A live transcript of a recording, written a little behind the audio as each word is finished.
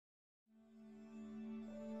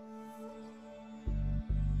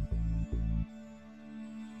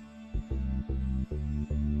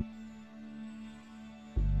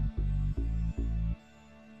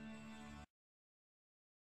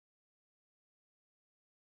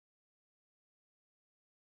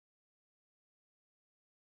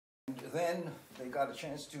then they got a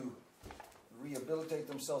chance to rehabilitate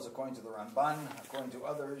themselves according to the Ramban, according to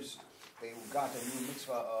others. They got a new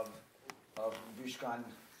mitzvah of MISHKAN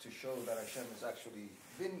to show that Hashem is actually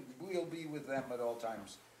will be with them at all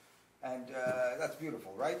times. And that's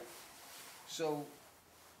beautiful, right? So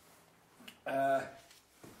the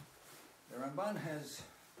Ramban has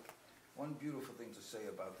one beautiful thing to say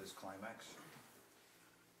about this climax.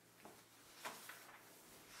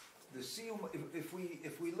 The siyum, if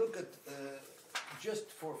we look at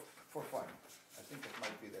just for fun, I think it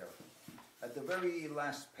might be there. At the very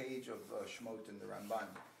last page of Shemot in the Ramban,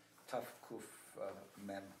 Taf Kuf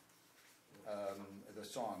Mem, the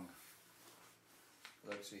song.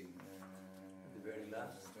 Let's see. The very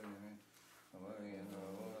last.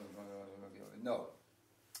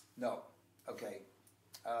 No. Okay.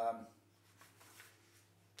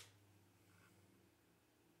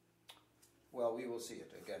 Well, we will see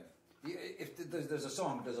it again. If there's a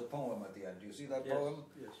song, there's a poem at the end. Do you see that poem?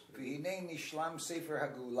 Yes. V'hinei nishlam sefer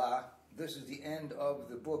hagula. This is the end of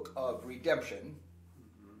the book of redemption.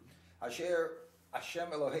 Asher Hashem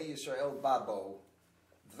Elohei Yisrael Babo,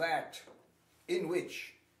 that in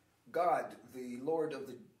which God, the Lord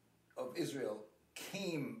of Israel,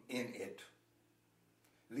 came in it.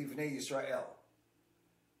 Livnei Yisrael,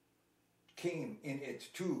 came in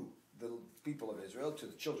it to the people of Israel, to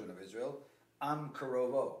the children of Israel. Am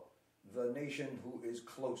Karovo, the nation who is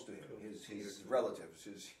close to him, his relatives,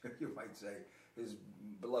 his you might say, his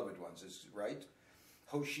beloved ones, right?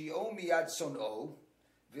 Hoshio miyad son'o,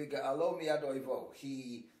 v'ga'alo miyad oivo.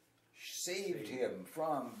 He saved him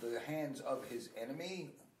from the hands of his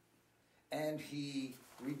enemy, and he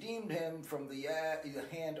redeemed him from the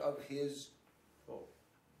hand of his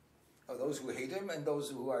of those who hate him and those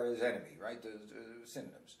who are his enemy, right? The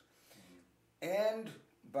synonyms. And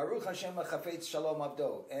Baruch Hashem Chafetz Shalom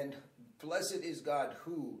Avdo, and blessed is God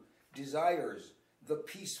who desires the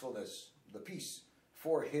peacefulness, the peace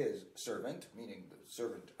for his servant, meaning the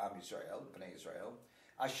servant Am Yisrael, Bnei Yisrael,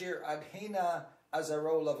 Asher Adhena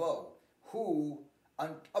Azaro Lavo, who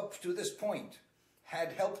up to this point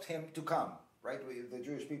had helped him to come, right? The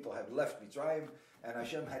Jewish people had left Mitzrayim, and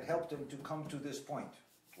Hashem had helped him to come to this point.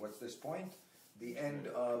 What's this point? The end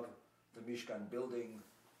of the Mishkan building,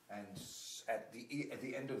 and at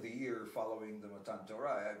the end of the year following the Matan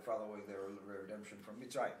Torah, following their redemption from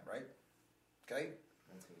Mitzrayim, right? Okay?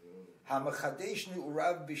 Hamachadeshnu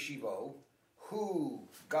Urav Bishivo, who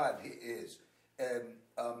God is,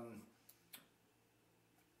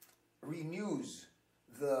 renews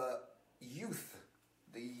the youth,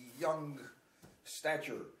 the young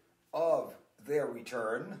stature of their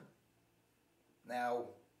return. Now,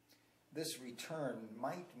 this return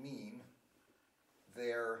might mean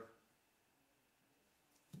their,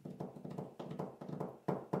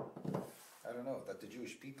 I don't know, that the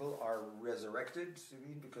Jewish people are resurrected. I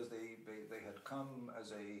mean, because they had come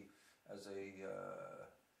as a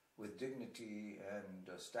with dignity and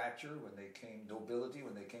stature when they came, nobility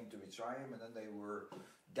when they came to Mitzrayim, and then they were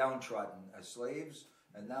downtrodden as slaves,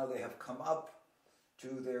 and now they have come up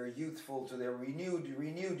to their youthful, to their renewed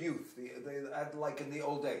youth, like in the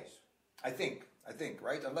old days. I think,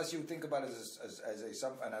 right? Unless you think about it as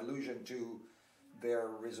an allusion to their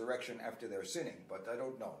resurrection after their sinning, but I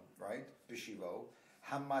don't know, right? Bishivo,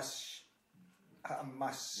 Hamasbia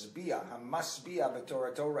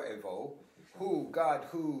b'Torah Evo, who God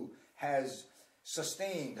who has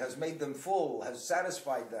sustained, has made them full, has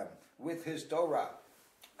satisfied them with His Torah,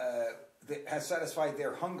 has satisfied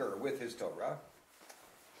their hunger with His Torah.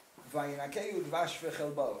 Vayinakeu dvash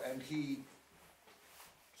v'chelbo, and He.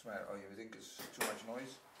 What's the matter? Oh, you think it's too much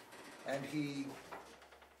noise?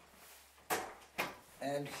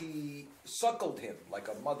 And he suckled him like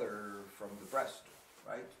a mother from the breast,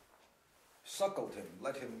 right? Suckled him,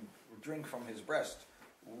 let him drink from his breast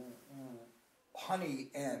honey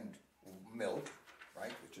and milk,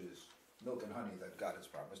 right? Which is milk and honey that God has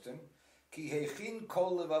promised him. Ki hechin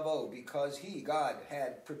kol levavo, because He, God,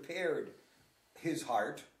 had prepared his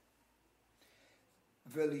heart.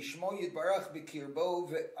 Velishmo yitbarach b'kirbo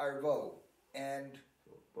ve'arvo, and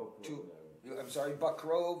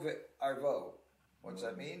bakro ve'arvo. What's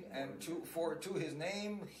that mean? And to His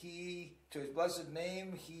name, to His blessed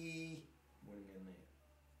name, He.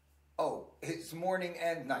 Oh, His morning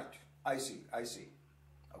and night. I see.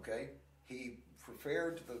 Okay, He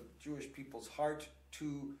prepared the Jewish people's heart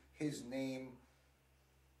to His name,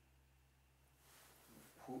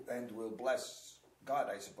 and will bless God,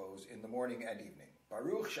 I suppose, in the morning and evening.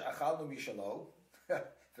 Baruch she'achalnu mishalo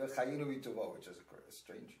v'chayinu mitovo, which is a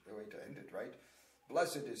strange way to end it, right?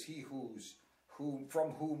 Blessed is He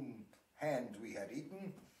from whom hand we had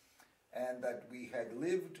eaten, and that we had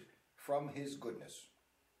lived from his goodness.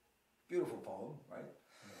 Beautiful poem, right?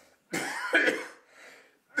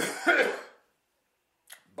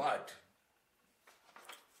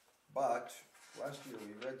 But last year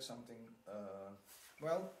we read something, we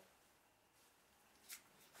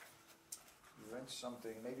read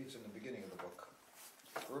something, maybe it's in the beginning of the book.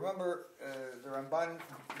 Remember, the Ramban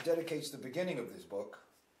dedicates the beginning of this book.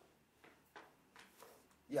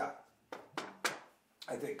 Yeah,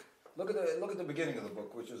 I think. Look at the beginning of the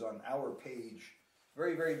book, which is on our page,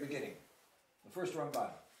 very, very beginning. The first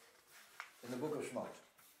Ramban in the book of Shemot.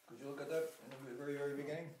 Could you look at that in the very, very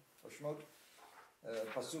beginning of Shemot?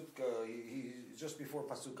 Pasuk, he's just before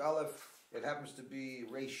Pasuk Aleph. It happens to be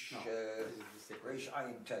Reish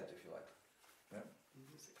Ayin Tet, if you like. Yeah?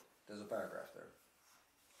 There's a paragraph there.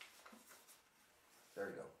 There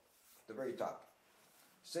you go. The very top.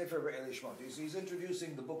 Sefer Be'eli Shemot. He's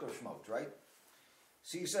introducing the book of Shemot, right?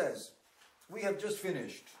 So he says, we have just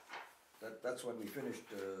finished. That's when we finished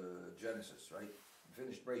Genesis, right? We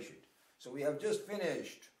finished Breshit. So we have just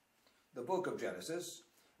finished the book of Genesis.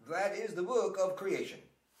 That is the book of creation.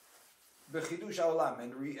 Bechidush Haolam,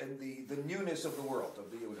 and the newness of the world, of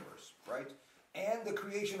the universe, right? And the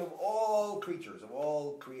creation of all creatures, of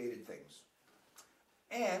all created things.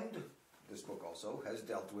 And this book also has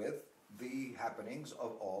dealt with the happenings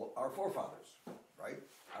of all our forefathers, right?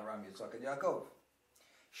 Aram, Yitzchak, and Yaakov.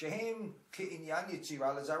 Shehem ki'inyan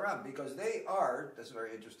yitzira lezaram, because they are, that's a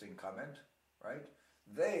very interesting comment, right?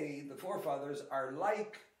 They, the forefathers, are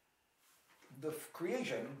like the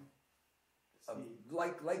creation,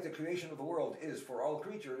 like the creation of the world is for all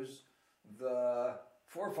creatures, the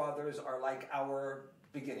forefathers are like our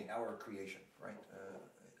beginning, our creation, right?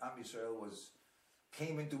 Am Yisrael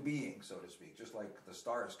came into being, so to speak, just like the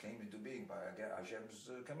stars came into being by Hashem's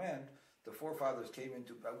command. The forefathers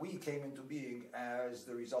we came into being as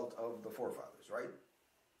the result of the forefathers, right?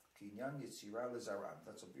 Kinyan Yitzira lezaram.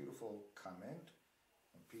 That's a beautiful comment.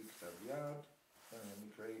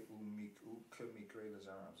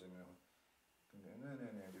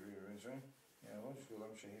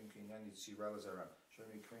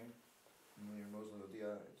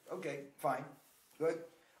 Okay, fine, good.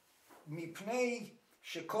 Mipnei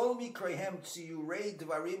shekol mikrehem tziyurei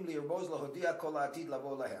dvarim lirmoz lahodia kol ha'atid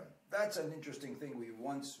lavo lahem. That's an interesting thing we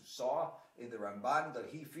once saw in the Ramban, that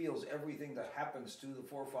he feels everything that happens to the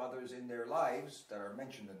forefathers in their lives that are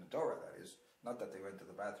mentioned in the Torah, that is, not that they went to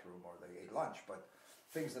the bathroom or they ate lunch, but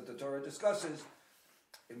things that the Torah discusses,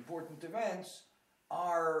 important events,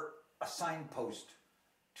 are a signpost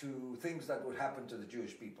to things that would happen to the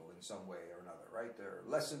Jewish people in some way or another, right? There are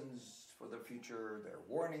lessons for the future, there are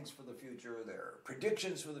warnings for the future, there are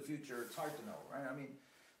predictions for the future. It's hard to know, right? I mean,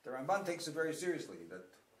 the Ramban takes it very seriously. That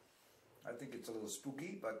I think it's a little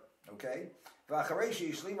spooky, but okay.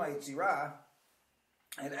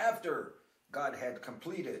 And after God had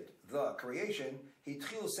completed the creation,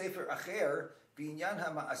 Hitchil Sefer Acher Binyan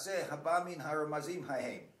HaMaaseh Haba Min HaRamazim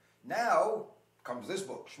Hahem. Now comes this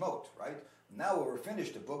book, Shemot, right? Now we're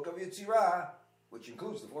finished the book of Yetzirah, which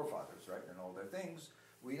includes the forefathers, right, and all their things.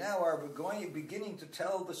 We now are beginning to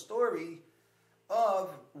tell the story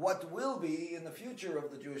of what will be in the future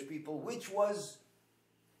of the Jewish people, which was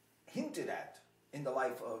hinted at in the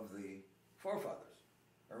life of the forefathers.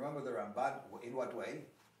 Remember the Ramban, in what way?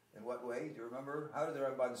 In what way? Do you remember? How did the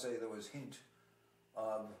Ramban say there was hint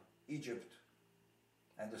of Egypt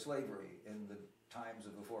and the slavery in the times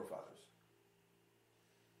of the forefathers?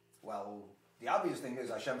 Well, the obvious thing is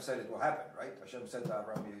Hashem said it will happen, right? Hashem said to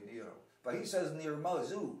Abraham, but he says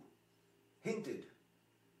Nirmazu, hinted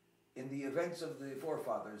in the events of the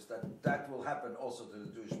forefathers that will happen also to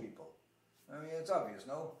the Jewish people. I mean, it's obvious,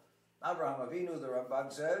 no? Abraham Avinu, the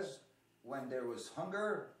Ramban says, when there was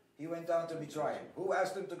hunger, he went down to Mitzrayim. Who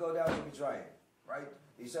asked him to go down to Mitzrayim? Right?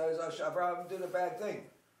 He says, Abraham did a bad thing.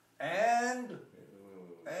 And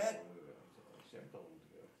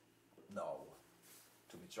no.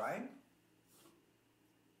 To Mitzrayim?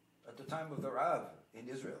 At the time of the Rav in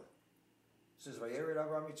Israel. It says, Vayered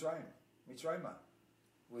Abraham Mitzrayimah,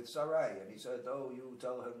 with Sarai. And he said, oh, you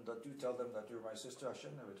tell them that you're my sister.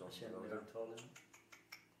 Hashem never told him to go there.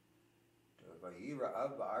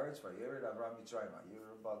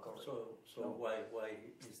 So why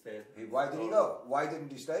is that? Why did he go? Why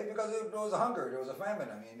didn't he stay? Because there was a hunger, there was a famine.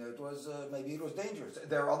 I mean, it was maybe it was dangerous.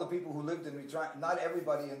 There are other people who lived in Mitzrayim. Not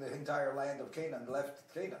everybody in the entire land of Canaan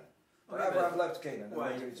left Canaan. But Abraham left Canaan.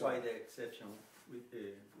 Why the exception with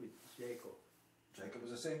Jacob? Jacob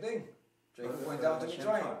was the same thing. Jacob went down to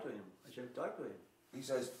Mitzrayim. Hashem talked to him. He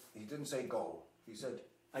says he didn't say go. He said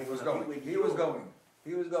he was going. He was going.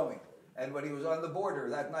 He was going. And when he was on the border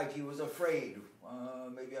that night, he was afraid.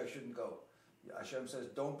 Maybe I shouldn't go. Hashem says,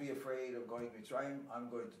 don't be afraid of going to Mitzrayim. I'm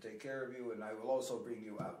going to take care of you, and I will also bring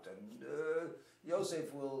you out. And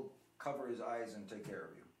Yosef will cover his eyes and take care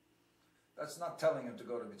of you. That's not telling him to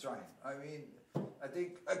go to Mitzrayim. I mean, I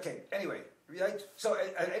think, okay, anyway, right? So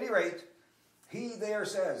at any rate, he there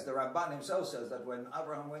says, the Ramban himself says that when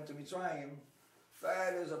Abraham went to Mitzrayim,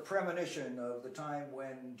 that is a premonition of the time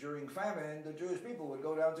when, during famine, the Jewish people would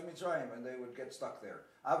go down to Mitzrayim and they would get stuck there.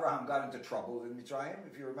 Abraham got into trouble in Mitzrayim.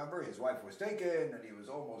 If you remember, his wife was taken and he was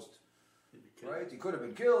almost, right? He could have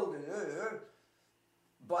been killed.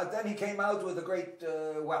 But then he came out with a great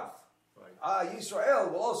wealth. Right.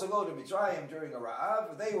 Yisrael will also go to Mitzrayim during a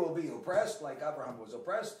Ra'av. They will be oppressed like Abraham was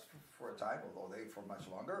oppressed for a time, although they for much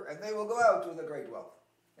longer, and they will go out with a great wealth.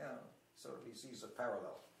 Yeah, so he sees a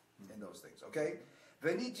parallel in those things. Okay?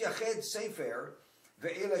 V'nit yached sefer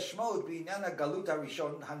ve'ele Shemot b'inyan galut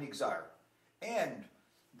harishon hanigzar. And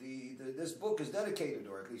this book is dedicated,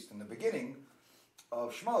 or at least in the beginning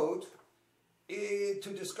of Shemot,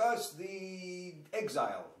 to discuss the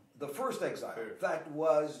exile, the first exile that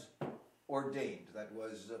was ordained, that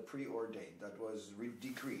was preordained, that was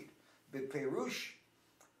decreed. Beperush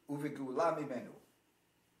uvegula mimenu.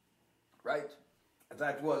 Right?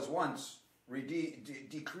 That was once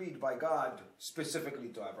decreed by God specifically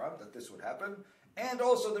to Abraham, that this would happen, and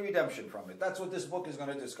also the redemption from it. That's what this book is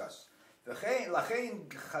going to discuss.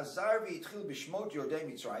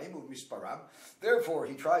 Therefore,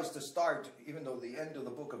 he tries to start, even though the end of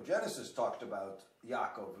the book of Genesis talked about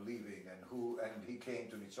Yaakov leaving and he came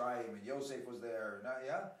to Mitzrayim and Yosef was there.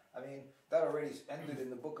 Yeah, I mean that already ended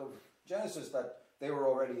in the book of Genesis that they were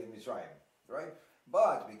already in Mitzrayim, right?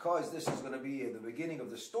 But because this is going to be the beginning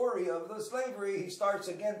of the story of the slavery, he starts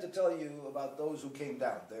again to tell you about those who came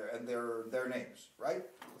down there and their names, right?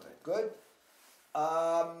 Good.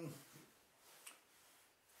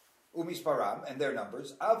 Umisparam, and their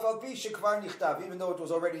numbers, even though it was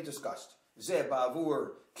already discussed.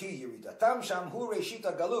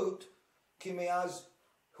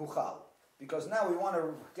 Because now we want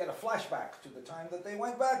to get a flashback to the time that they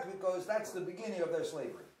went back, because that's the beginning of their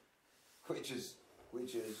slavery, which is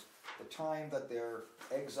the time that their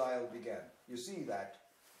exile began. You see that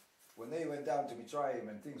when they went down to Mitzrayim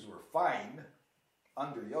and things were fine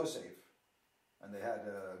under Yosef, and they had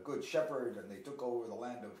a good shepherd, and they took over the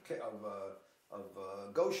land of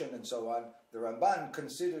Goshen and so on, the Ramban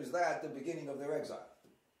considers that the beginning of their exile.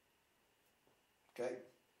 Okay?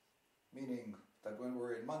 Meaning that when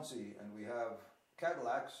we're in Monsey and we have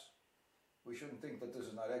Cadillacs, we shouldn't think that this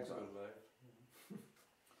is not exile.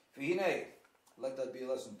 V'hinei, let that be a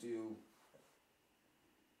lesson to you.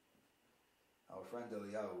 Our friend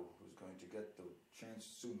Eliyahu, who's going to get the chance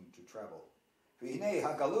soon to travel. V'hinei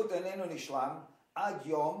hagalut enenu nishlam ad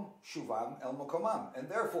yom shuvam el mokomam. And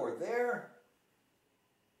therefore, their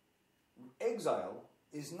exile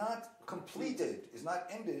is not completed, is not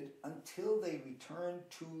ended until they return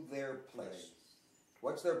to their place.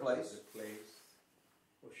 What's their place? The place.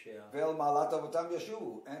 Vel malat avotam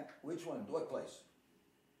yashuvu. And which one? What place?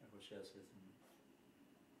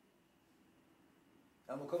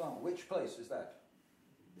 El mokomam. Which place is that?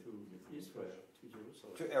 To Israel, to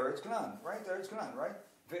Jerusalem. To Eretz Canaan, right? Eretz Canaan, right?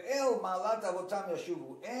 Ve'el malat avotam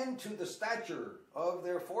yashuvu, and to the stature of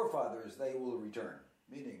their forefathers they will return.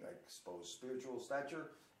 Meaning, I suppose, spiritual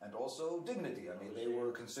stature and also dignity. I mean, they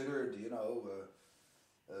were considered,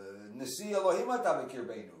 Nasi Elohim ata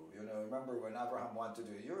b'kirbeinu. Remember when Abraham wanted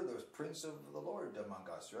to, you're the prince of the Lord among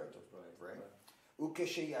us, right? Right.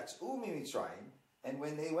 Ukesheyatzu miMitzrayim, and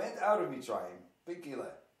when they went out of Mitzrayim,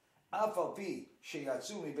 Pikile, Afal pi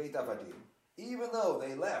sheyatzu mi beit avadim, even though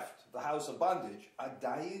they left the house of bondage,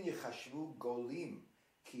 Adayin yechashvu golim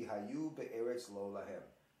ki hayu be'eretz lo lahem.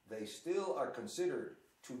 They still are considered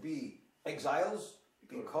to be exiles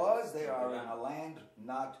because they are in a land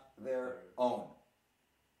not their own.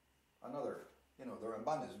 Another, the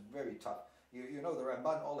Ramban is very tough. The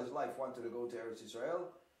Ramban all his life wanted to go to Eretz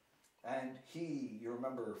Israel, and he, you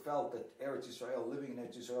remember, felt that Eretz Israel, living in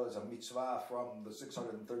Eretz Israel, is a mitzvah from the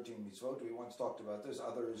 613 mitzvot. We once talked about this.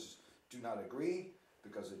 Others do not agree,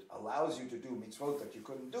 because it allows you to do mitzvot that you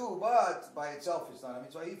couldn't do, but by itself it's not a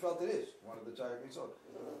mitzvah. He felt it is one of the Torah mitzvot.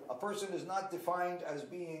 A person is not defined as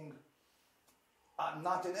being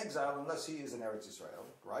not in exile unless he is in Eretz Israel,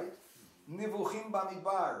 right? Nivuchim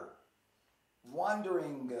bamidbar,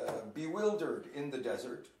 wandering, bewildered in the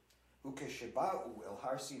desert. Ukesheba'u el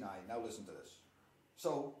har Sinai. Now listen to this.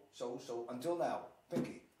 So until now,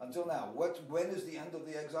 Pinky, until now, when is the end of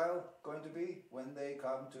the exile going to be? When they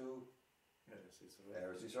come to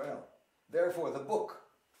Eretz Israel. Therefore, the book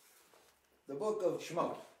of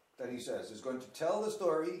Shemot that he says is going to tell the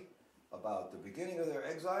story about the beginning of their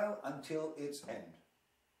exile until its end.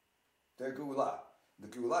 Their Geulah. The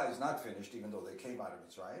Geulah is not finished, even though they came out of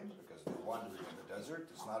Mitzrayim, because they wandered in the desert.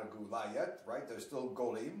 It's not a Geulah yet, right? They're still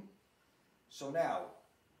Golim. So now,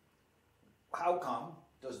 how come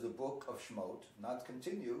does the book of Shemot not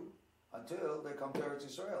continue until they come to Eretz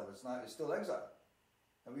Yisrael? It's still exile.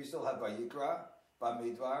 And we still have Vayikra,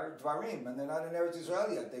 Bamidbar, Dvarim, and they're not in Eretz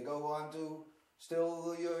Yisrael yet. They go on to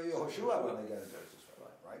still Yehoshua when they get into Eretz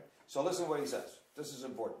Yisrael, right? So listen to what he says. This is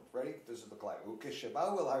important. Ready? This is the climax.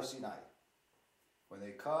 Ukeshebau el Har Sinai. When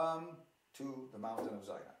they come to the mountain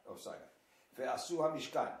of Sinai. Ve'asu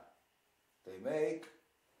ha-mishkan. They make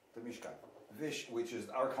the Mishkan. Which is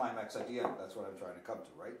our climax at the end. That's what I'm trying to come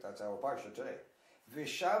to, right? That's our parsha today.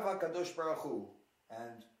 Vishav HaKadosh Baruch Hu.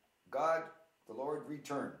 And God, the Lord,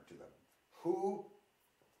 returned to them. Who?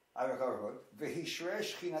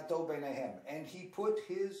 V'hishresh chinato beinehem. And he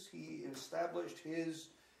established his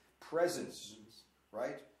presence,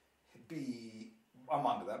 right? Be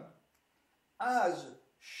among them. Az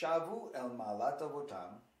shavu el malat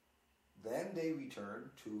avotam. Then they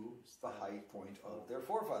return to the high point of their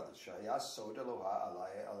forefathers. Shayas sod Eloha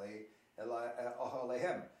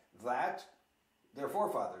alehem. That their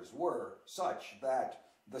forefathers were such that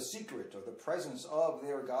the secret or the presence of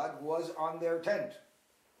their God was on their tent.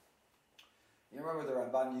 You remember the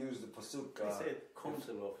Ramban used the pasuk. They said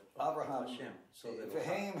counsel of Abraham. Hashem. So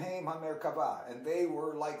V'heim heim hamerkava, and they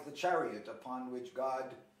were like the chariot upon which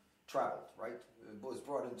God traveled. Right, it was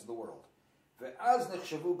brought into the world. Ve'az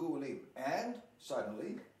nechshavu gu'ulim, and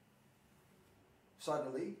suddenly,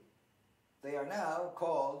 they are now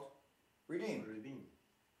called redeemed.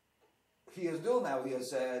 He has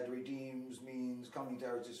said redeems means coming to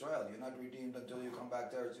Eretz Yisrael. You're not redeemed until you come back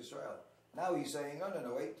to Eretz Yisrael. Now he's saying,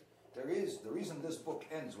 no, wait. The reason this book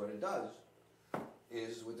ends what it does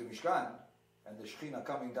is with the Mishkan and the Shekhinah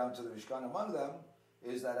coming down to the Mishkan among them,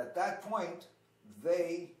 is that at that point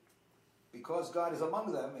because God is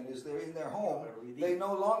among them and they're in their home, they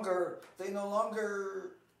no longer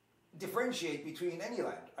differentiate between any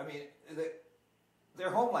land. I mean, their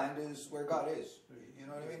homeland is where God is. You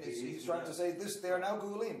know what I mean? He's trying to say this. They are now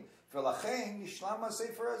Gulim.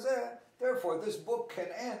 Therefore, this book can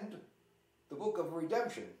end. The book of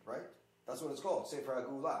redemption, right? That's what it's called. Sefer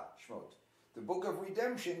HaGeulah, Shemot. The book of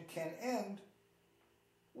redemption can end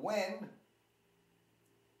when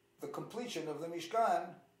the completion of the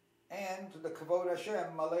Mishkan and the Kavod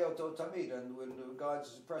Hashem Malei Oto Tamid, and when God's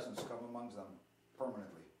presence come amongst them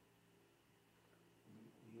permanently.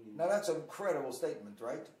 Now that's an incredible statement,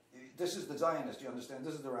 right? This is the Zionist, you understand?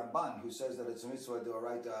 This is the Ramban who says that it's a mitzvah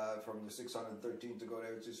d'oraita from the 613 to go to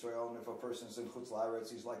Eretz Yisrael, and if a person's in Chutz La'aretz,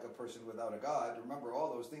 he's like a person without a God. Remember all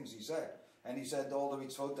those things he said. And he said all the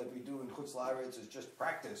mitzvot that we do in Chutz La'aretz is just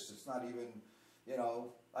practice. It's not even,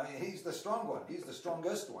 I mean, he's the strong one. He's the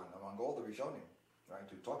strongest one among all the Rishonim, right,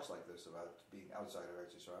 who talks like this about being outside of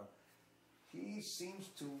Eretz Yisrael. He seems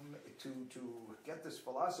to get this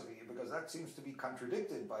philosophy, because that seems to be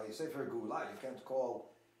contradicted by Sefer Geulah. You can't call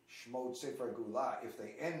Shemot Sefer Geulah if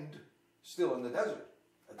they end still in the desert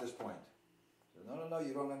at this point. So, no,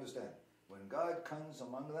 you don't understand. When God comes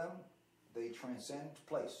among them, they transcend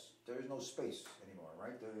place. There is no space anymore,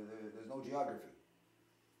 right? There's no geography.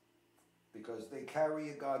 Because they carry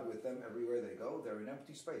a God with them everywhere they go. They're in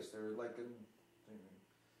empty space. They're like in...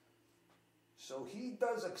 So he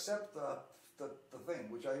does accept the thing,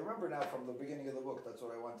 which I remember now from the beginning of the book. That's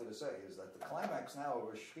what I wanted to say, is that the climax now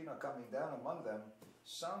of a Shekhinah coming down among them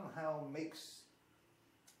somehow makes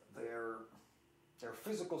their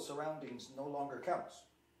physical surroundings no longer counts.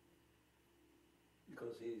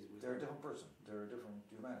 Because they're a different person. They're a different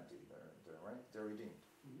humanity. They're right. They're redeemed.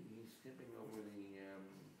 He's skipping over the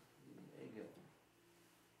Egel.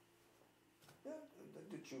 Yeah,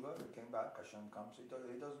 the tshuva. They came back. Hashem comes. He does.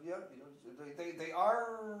 Yeah, he does. They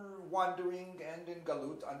are wandering and in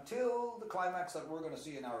galut until the climax that we're going to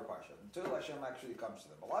see in our parsha. Until Hashem actually comes to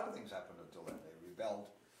them. A lot of things happened until then. They rebelled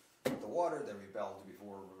with the water. They rebelled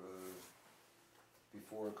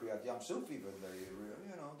before Kriyat Yam Suf. Even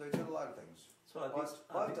they did a lot of things. So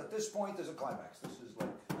at this point, there's a climax. This is like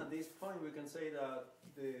at this point we can say that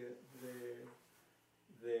the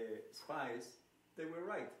spies, they were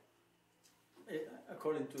right.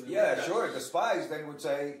 According to the sure. The spies then would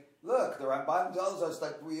say, "Look, the Ramban tells us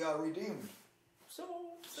that we are redeemed. So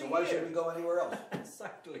why should we go anywhere else?"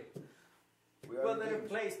 Exactly. Well, they're a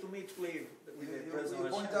place to meet with you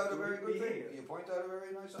point out a very good thing. You point out a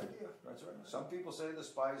very nice idea. That's right. Some people say the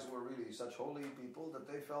spies were really such holy people that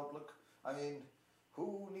they felt, look, I mean,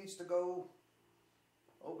 who needs to go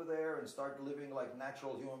over there and start living like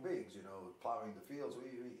natural human beings? Plowing the fields.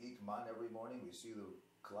 We eat man every morning. We see the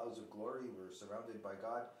clouds of glory. We're surrounded by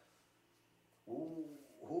God. Who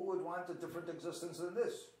would want a different existence than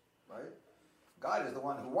this, right? God is the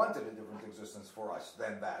one who wanted a different existence for us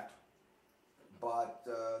than that. But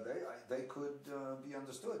they could be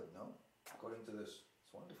understood, no? According to this.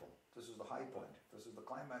 It's wonderful. This is the high point. This is the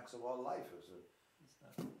climax of all life.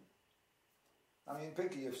 I mean,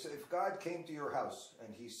 Pinky, if God came to your house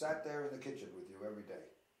and he sat there in the kitchen with you every day,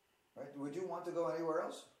 right? Would you want to go anywhere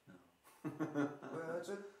else? No. Well, that's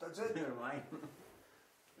it. That's it. Never mind.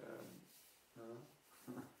 No.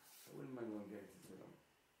 I wouldn't mind going there to them.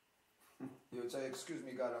 You would say, "Excuse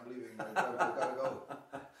me, God, I'm leaving. I gotta go.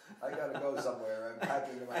 I gotta go somewhere. I'm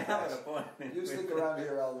packing in my bags. You stick around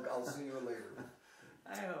here. I'll see you later."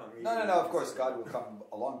 No. Of course, God will come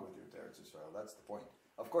along with you to Eretz Israel. That's the point.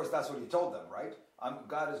 Of course, that's what he told them, right?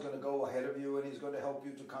 God is going to go ahead of you, and he's going to help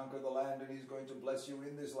you to conquer the land, and he's going to bless you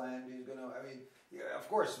in this land. He's going to, of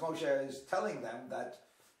course, Moshe is telling them that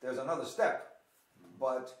there's another step,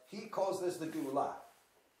 but he calls this the Geulah.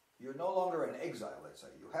 You're no longer an exile, let's say.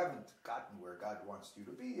 You haven't gotten where God wants you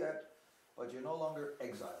to be yet, but you're no longer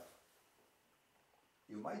exiled.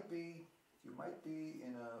 You might be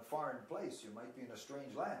in a foreign place. You might be in a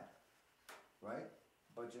strange land, right?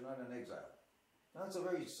 But you're not an exile. Now it's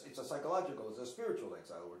a psychological, it's a spiritual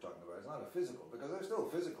exile we're talking about. It's not a physical, because they're still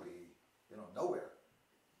physically, nowhere.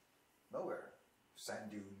 Nowhere.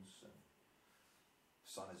 Sand dunes, and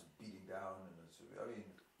sun is beating down, and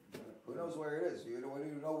who knows where it is? We don't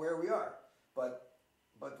even know where we are. But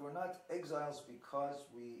we're not exiles because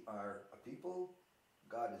we are a people.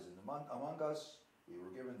 God is among us. We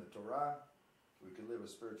were given the Torah. We can live a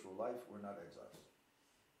spiritual life. We're not exiles.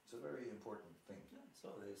 It's a very important thing. So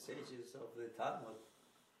the sages of the Talmud,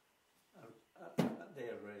 they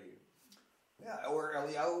are very... Yeah, or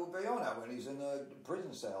eliyahubayonah, when he's in a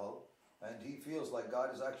prison cell and he feels like God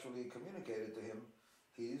has actually communicated to him,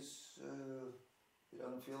 he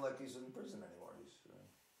doesn't feel like he's in prison anymore. He's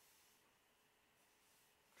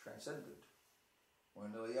transcendent.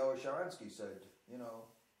 When Eliyahu Sharansky said,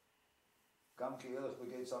 Gam ki elech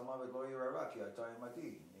b'geit salmavet lo yirah ki atayim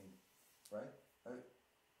mati, right?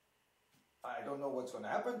 I don't know what's going to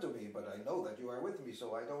happen to me, but I know that you are with me,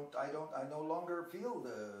 so I no longer feel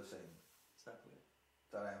the same. Exactly.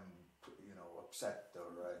 That I am, upset,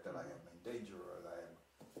 or that I am in danger, or that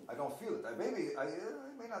I don't feel it. I may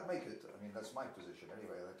not make it. That's my position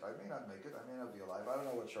anyway. That I may not make it. I may not be alive. I don't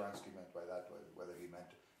know what Sharansky meant by that. Whether he meant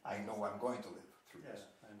I know I'm going to live through this.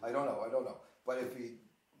 I don't know. But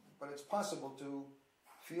it's possible to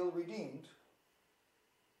feel redeemed.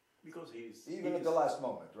 Because even at the last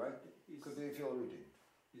moment, right? Could they feel redeemed?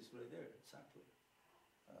 He's right there, exactly.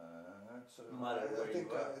 I think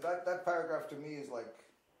that paragraph to me is like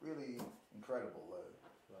really incredible.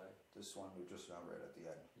 Right. This one we just now read at the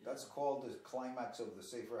end. Yeah. That's called the climax of the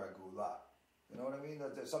Sefer HaGeulah. You know what I mean?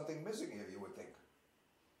 That there's something missing here, you would think.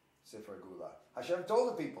 Sefer HaGeulah. Hashem told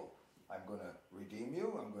the people, I'm going to redeem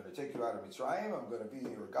you, I'm going to take you out of Mitzrayim, I'm going to be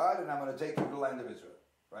your God, and I'm going to take you to the land of Israel.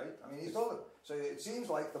 Right? He told them. So it seems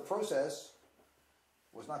like the process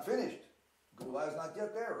was not finished. Geulah is not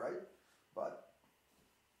yet there, right? But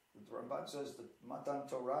the Ramban says that Matan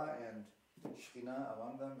Torah and Shekhinah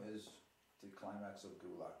among them is the climax of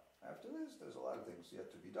Geulah. After this, there's a lot of things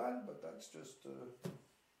yet to be done, but that's just,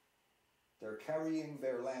 they're carrying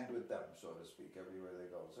their land with them, so to speak, everywhere they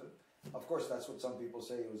go. So, of course, that's what some people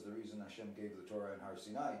say was the reason Hashem gave the Torah in Har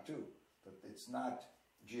Sinai, too. But it's not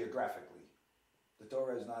geographically. The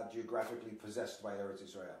Torah is not geographically possessed by Eretz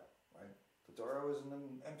Israel, right? The Torah was in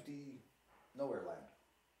an empty nowhere land,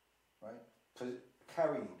 right?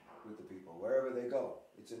 Carried with the people wherever they go.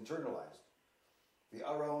 It's internalized. The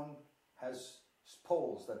Aron has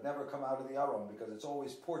poles that never come out of the Aron because it's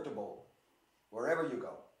always portable wherever you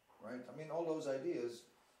go, right? All those ideas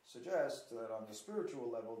suggest that on the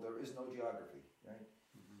spiritual level there is no geography, right?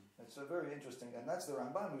 It's a very interesting, and that's the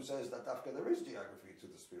Ramban who says that after there is geography to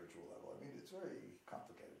the spiritual level. It's very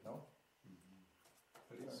complicated, no?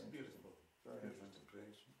 But it's beautiful. Very interesting.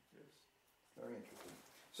 Yes. Very interesting.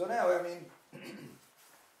 So now,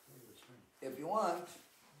 if you want,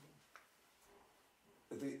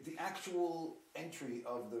 the actual entry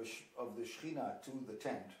of the Shekhinah to the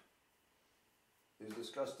tent is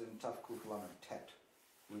discussed in Taf Kuf Lamed Tet,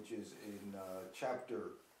 which is in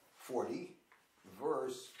chapter 40,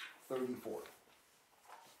 verse 34.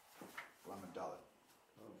 Lamed Dalet.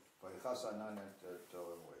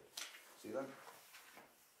 See that?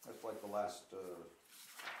 That's like the last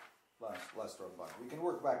Ramban. We can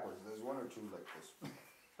work backwards. There's one or two like this.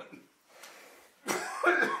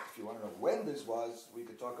 If you want to know when this was, we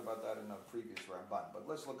could talk about that in a previous Ramban. But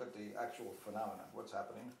let's look at the actual phenomenon. What's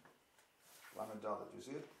happening? Lamed Dalet, you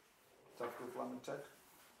see it? Tafkuf Lamed Tet.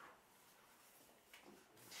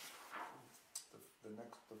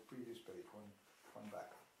 The previous page, one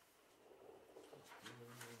back.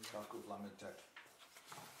 Tafkuf Lamed Tet.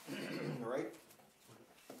 Right?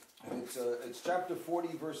 And it's chapter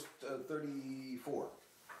 40, verse 34.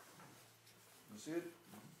 You see it?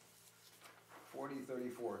 40,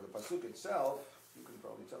 34. The pasuk itself, you can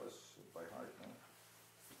probably tell us by heart, no?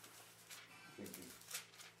 Thinking.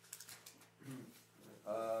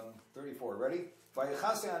 34, ready?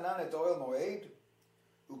 Vayichase anan et oel moed,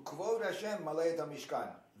 ukvod Hashem malei et hamishkan.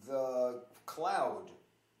 The cloud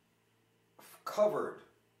covered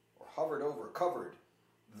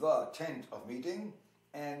the tent of meeting,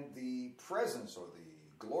 and the presence or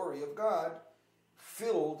the glory of God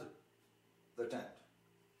filled the tent.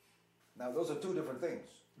 Now, those are two different things.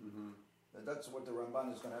 Mm-hmm. That's what the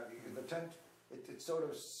Ramban is going to have. The tent, it sort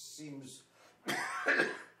of seems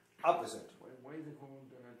opposite. Why is it called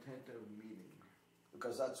tent of meeting?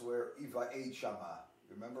 Because that's where Iva'ed Shama.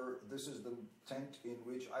 Remember, this is the tent in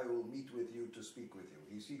which I will meet with you to speak with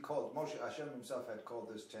you. He called, Moshe Hashem himself had called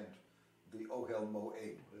this tent the Ohel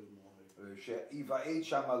Moed. Iva'ed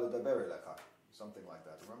Shama ledaber elecha. Something like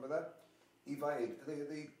that. Remember that? Iva'ed,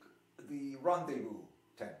 the rendezvous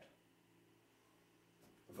tent.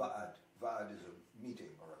 Va'ad. Va'ad is a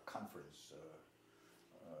meeting or a conference,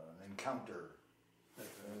 an encounter.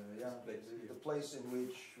 The place in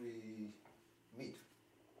which we meet.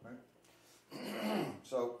 Right?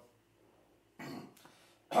 So,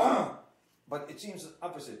 but it seems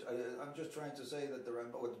opposite. I'm just trying to say that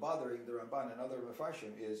what's bothering the Ramban and other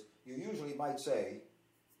Mefarshim is you usually might say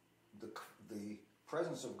the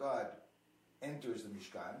presence of God enters the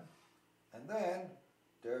Mishkan, and then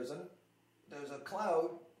there's a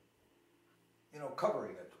cloud,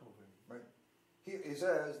 covering it. Right? He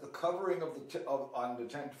says the covering on the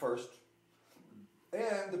tent first,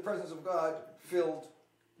 and the presence of God filled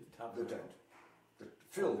the tent.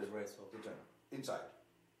 Filled the tent inside.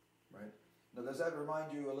 Right? Now, does that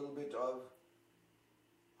remind you a little bit of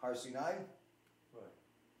Har Sinai? Right.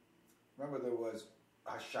 Remember, there was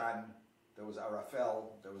Hashan, there was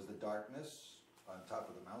Arafel, there was the darkness on top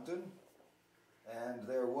of the mountain, and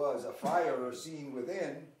there was a fire seen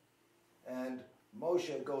within, and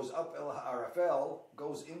Moshe goes up El Arafel,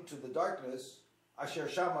 goes into the darkness, Asher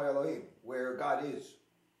Shama Elohim, where God is.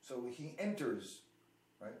 So he enters,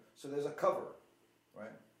 right? So there's a cover,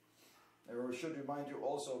 right? And we should remind you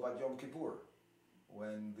also about Yom Kippur,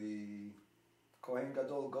 when the Kohen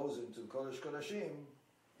Gadol goes into the Kodesh Kodashim.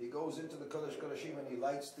 He goes into the Kodesh Kodashim and he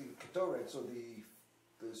lights the Ketoret, so the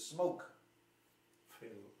smoke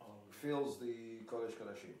fills the Kodesh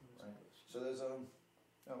Kodashim. Right? So there's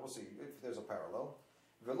we'll see if there's a parallel.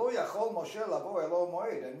 V'lo yachol Moshe lavo elo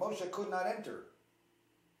moed, and Moshe could not enter.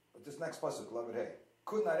 But this next pasuk, Lamed Hey,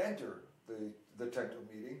 could not enter the tent of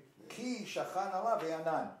meeting. Ki shachan alav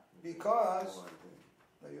anan, because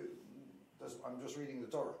I'm just reading the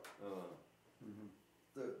Torah.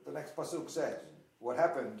 The next pasuk says what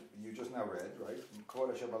happened. You just now read, right?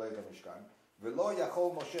 Kvod Hashem alei Mishkan. V'lo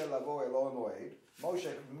yachol Moshe lavo elo moed.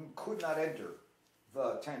 Moshe could not enter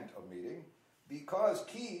the tent of meeting because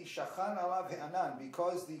ki shachan alav anan,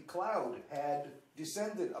 because the cloud had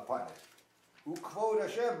descended upon it. Ukvod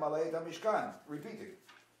Hashem malei Mishkan, repeating,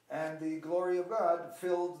 and the glory of God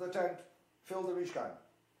filled the tent, filled the Mishkan.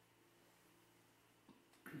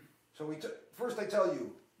 So first I tell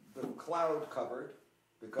you, the cloud covered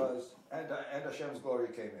because and Hashem's glory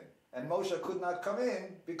came in, and Moshe could not come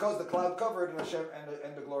in because the cloud covered and Hashem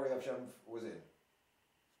and the glory of Hashem was in.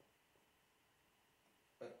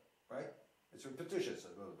 Right? It's repetitious a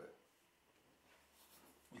little bit.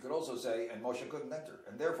 You could also say, and Moshe couldn't enter,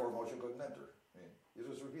 and therefore Moshe couldn't enter. I mean, you're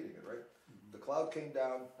just repeating it, right? Mm-hmm. The cloud came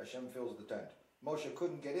down, Hashem fills the tent. Moshe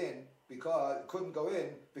couldn't go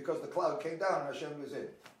in because the cloud came down and Hashem was in.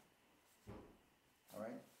 All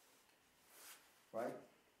right? Right?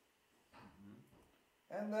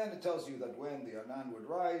 Mm-hmm. And then it tells you that when the Anan would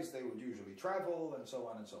rise, they would usually travel, and so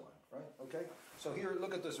on and so on. Right? Okay? So here,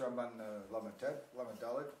 look at this Ramban Lamed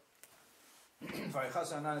Dalet.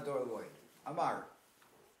 Vayichas Anan et Oel Moed. Amar.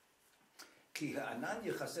 Ki ha'anan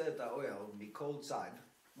yechaseh et ha'oel mikol tzad.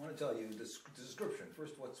 I want to tell you the description.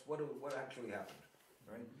 First, what actually happened,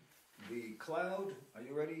 right? Mm-hmm. The cloud, are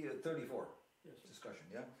you ready? 34. Yes. Discussion,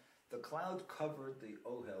 yeah? The cloud covered the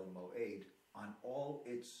Ohel Moed on all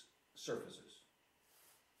its surfaces,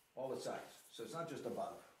 all its sides. So it's not just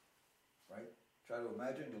above, right? Try to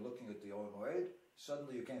imagine you're looking at the Ohel Moed,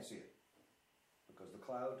 suddenly you can't see it because the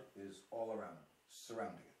cloud is all around,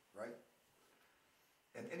 surrounding it, right?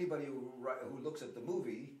 And anybody who looks at the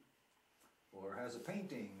movie or has a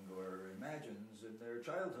painting or imagines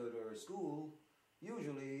childhood or school,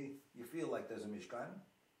 usually you feel like there's a Mishkan,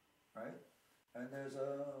 right? And there's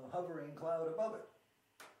a hovering cloud above it,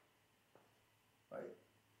 right?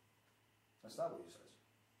 That's not what he says,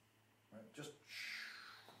 right? Just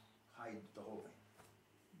hide the whole thing,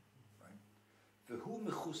 right? V'hu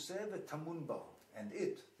mechuseh v'tamun bo, and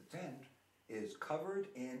it, the tent, is covered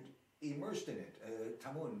and immersed in it.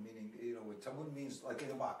 Tamun, meaning, tamun means like in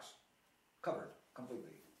a box, covered,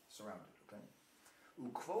 completely, surrounded, okay?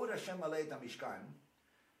 Ukvod Hashem malei et mishkan,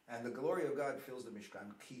 and the glory of God fills the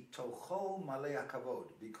Mishkan, ki tocho malei hakavod,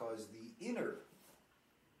 because the inner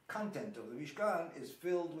content of the Mishkan is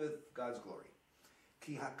filled with God's glory.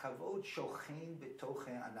 Ki hakavod shochein betoche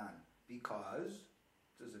anan, because,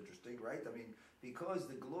 this is interesting, right? I mean, because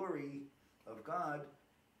the glory of God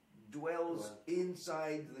dwells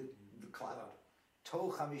inside the cloud,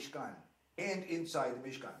 toch hamishkan, and inside the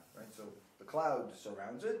Mishkan, right? So the cloud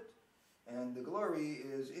surrounds it, and the glory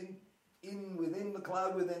is within the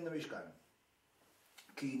cloud, within the Mishkan.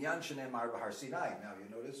 Ki inyan shenemar b'Har Sinai. Now you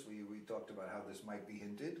notice we talked about how this might be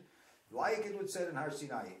hinted. Like it was said in Har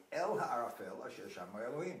Sinai, El ha'arafel asher shama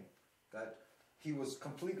Elohim, that he was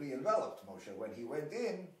completely enveloped. Moshe, when he went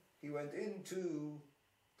into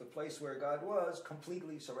the place where God was,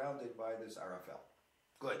 completely surrounded by this arafel.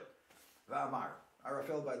 Good. V'amar.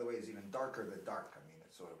 Arafel, by the way, is even darker than dark. I mean,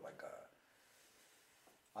 it's sort of like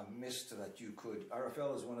a mist that you could...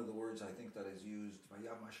 Arafel is one of the words, I think, that is used,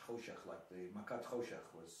 Vayamash choshech, like the Makat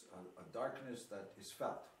choshech, was a darkness that is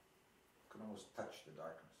felt. You can almost touch the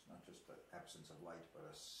darkness, not just the absence of light, but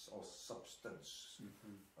a substance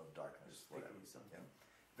of darkness.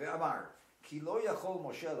 Ve'amar, ki lo yachol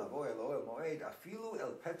Moshe lavo elo el moed afilu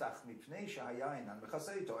el petach mipnei shahayayin an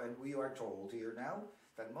mechaseito. And we are told here now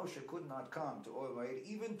that Moshe could not come to Oel Moed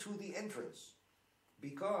even to the entrance,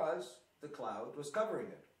 because the cloud was covering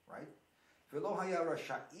it, right?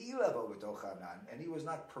 And he was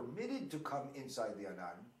not permitted to come inside the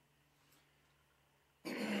Anan.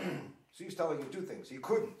 So he's telling you two things. He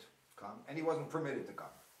couldn't come, and he wasn't permitted to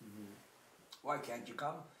come. Why can't you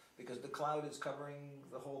come? Because the cloud is covering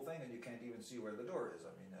the whole thing, and you can't even see where the door is.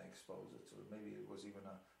 I mean, I expose it. So maybe it was even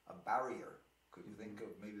a barrier. Could you think of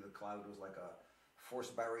maybe the cloud was like a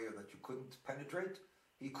force barrier that you couldn't penetrate?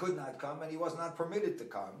 He could not come, and he was not permitted to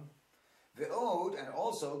come. Ve'od, and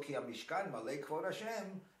also ki hamishkan malei kvod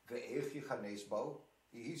Hashem ve'ech yichanes bo.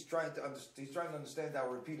 He's trying to understand our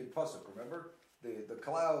repeated pasuk. Remember, the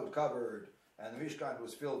cloud covered, and the Mishkan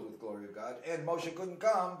was filled with the glory of God, and Moshe couldn't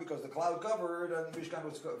come because the cloud covered, and the Mishkan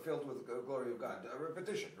was filled with the glory of God. A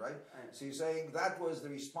repetition, right? So he's saying that was the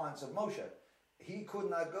response of Moshe. He could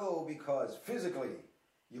not go because physically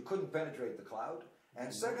you couldn't penetrate the cloud,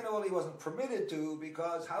 and second of all, he wasn't permitted to,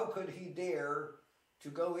 because how could he dare to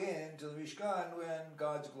go into the Mishkan when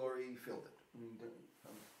God's glory filled it?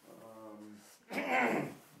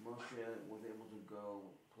 Moshe was able to go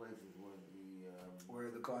places where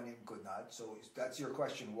the Kohanim could not. So that's your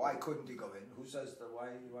question. Why couldn't he go in? Who says that? Why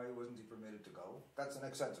wasn't he permitted to go? That's the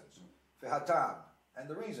next sentence. Ve'hatam, and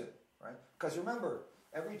the reason, right? Because remember,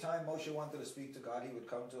 every time Moshe wanted to speak to God, he would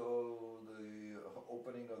come to the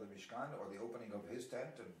opening of the Mishkan or the opening of his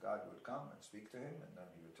tent, and God would come and speak to him, and then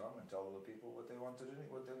he would come and tell the people what they wanted,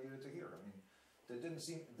 what they needed to hear. I mean, there didn't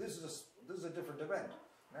seem. This is a different event.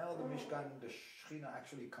 Now the Mishkan, the Shechina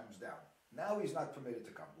actually comes down. Now he's not permitted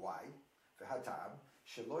to come. Why? V'hatam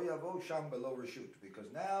shelo yavo sham below reshut, because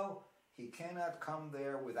now he cannot come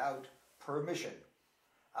there without permission.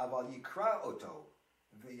 Aval yikra oto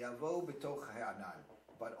v'yavo b'toch ha'anan,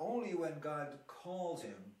 but only when God calls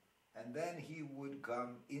him, and then he would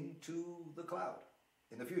come into the cloud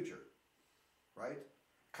in the future, right?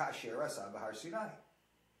 Kasher asa b'Har Sinai,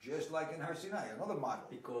 just like in Har Sinai, another model.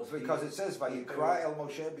 Because it says Vayikra el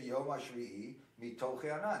Moshe b'yom hashvi'i mitoch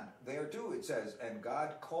ha'anan. There too it says, and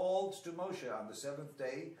God called to Moshe on the seventh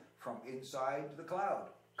day from inside the cloud.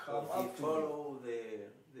 Come so up to follow the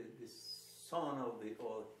son of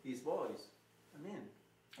or his voice. Amen.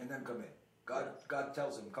 And then come in. God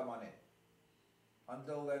tells him, come on in.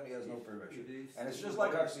 Until then, he has no permission. And it's just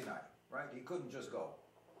like Har Sinai, right? He couldn't just go.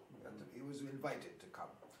 He was invited to come.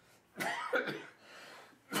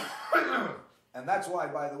 And that's why,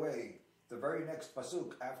 by the way, the very next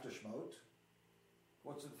pasuk after Shemot,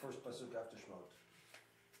 what's the first pasuk after Shemot?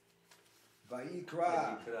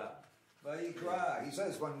 Vayikra. Vayikra. He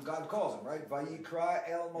says when God calls him, right? Vayikra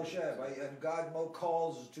el Moshe. And God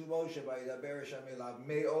calls to Moshe, Vayidaber Hashem elav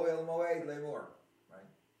me'o el moed lemor. Right?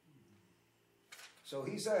 So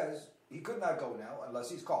he says he could not go now unless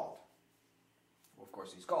he's called. Well, of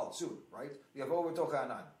course, he's called soon, right? Yavo b'toch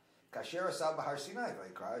ha'anan. Kasher asa b'Har Sinai,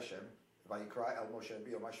 Vayikra Hashem, Vayikra el Moshe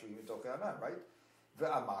b'yom hashvi'i b'toch ha'anan, right?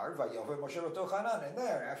 Ve'amar vayover Moshe v'tochanan. And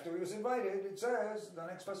there, after he was invited, it says, the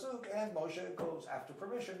next pasuk, and Moshe goes, after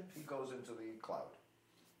permission, he goes into the cloud.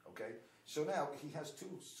 Okay? So now, he has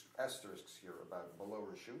two asterisks here about below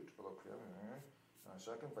reshut, below a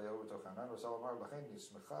second,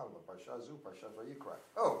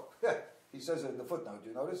 oh, yeah, he says it in the footnote, do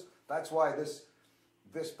you notice? That's why this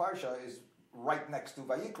parsha is right next to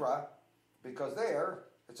Vayikra, because there,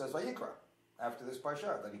 it says Vayikra, after this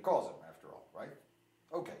parsha, that he calls him, after all, right?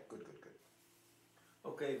 Okay, good.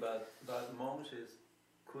 Okay, but Moses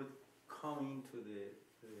could come into the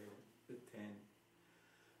tent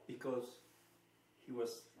because he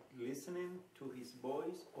was listening to his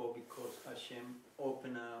voice, or because Hashem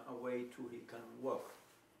opened a way to he can walk.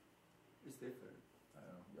 It's different. I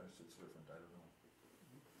don't know. Yes, it's different. I don't know.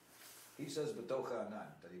 He says b'tocha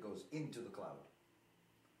anan, that he goes into the cloud.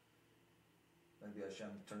 Maybe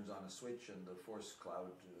Hashem turns on a switch and the force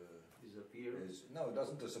cloud disappears. No, it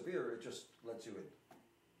doesn't disappear. It just lets you in.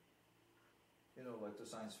 You know, like the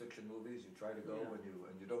science fiction movies, you try to go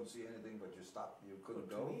and you don't see anything, but you stop, you couldn't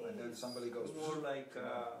go, and then somebody goes. More like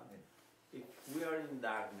if we are in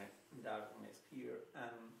darkness here,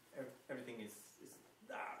 and everything is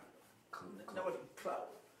dark, nobody cloud,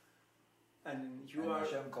 and you are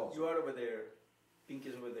over there,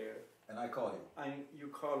 Pinchas over there, and I call you, and you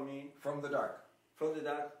call me from the dark. From the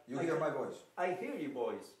dark, you hear my voice. I hear your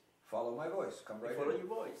voice. Follow my voice. Come right. Follow your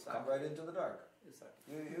voice. Come right into the dark.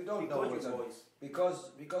 Exactly. You don't know what's in voice.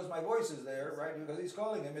 Because my voice is there, right? Because he's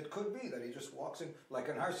calling him. It could be that he just walks in, like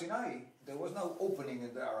in Har Sinai. There was no opening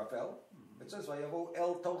in the Arafel. It says Vayavo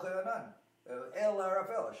El Tocheanan, El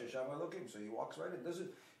Arafel Shesham Elokim. So he walks right in. This is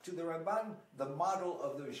to the Ramban. The model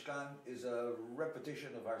of the Mishkan is a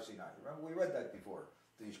repetition of Har Sinai. Remember, we read that before.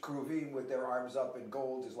 These Kruvim with their arms up in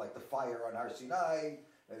gold is like the fire on Har Sinai.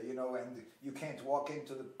 And you can't walk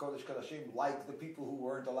into the Kodesh Kodashim like the people who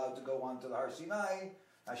weren't allowed to go onto the Har Sinai.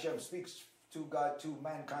 Hashem speaks to God, to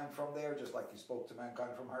mankind from there, just like he spoke to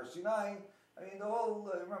mankind from Har Sinai. I mean, the whole,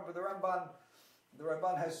 remember, the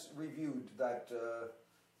Ramban has reviewed that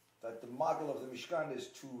the model of the Mishkan is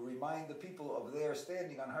to remind the people of their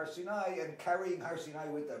standing on Har Sinai and carrying Har Sinai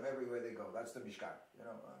with them everywhere they go. That's the Mishkan,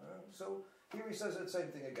 So here he says the same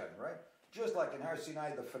thing again, right? Just like in Har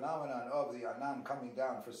Sinai, the phenomenon of the Anan coming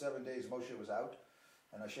down for 7 days, Moshe was out,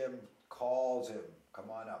 and Hashem calls him, come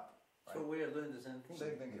on up. Right? So we are doing the same thing.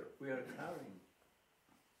 Same thing here. We are carrying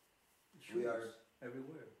we are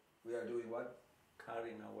everywhere. We are doing what?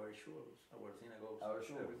 Carrying our shoes, our synagogues, our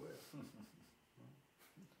shoes everywhere.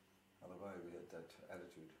 Hallelujah, we had that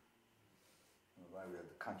attitude. Hallelujah, we had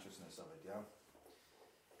the consciousness of it, yeah?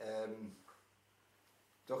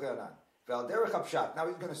 Now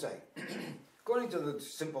he's going to say, according to the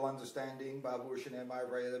simple understanding, because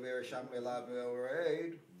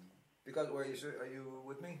are you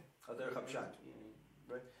with me?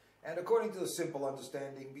 Right? And according to the simple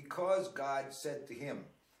understanding, because God said to him,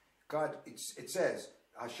 it says,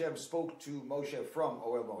 Hashem spoke to Moshe from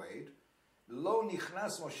Ohel Moed, Lo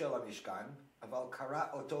nichnas Moshe la-mishkan, aval kara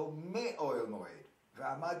oto me Ohel Moed,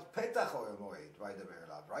 ve'amad petach Ohel Moed,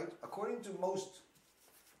 right? According to most.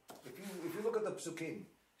 If you look at the psukim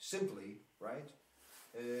simply, right?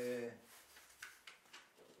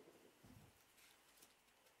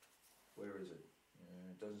 Where is it?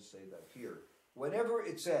 It doesn't say that here. Whenever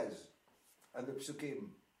it says, and the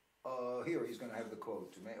psukim, here he's going to have the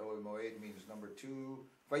quote. Ohel Moed means number 2,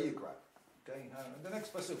 Vayikra. Okay, the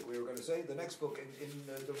next pasuk we were going to say, the next book in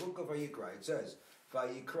the book of Vayikra, it says,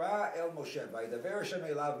 Vayikra el Moshe, Vaydaber Hashem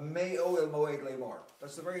elav me Ohel Moed lemor.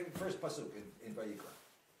 That's the very first pasuk in Vayikra.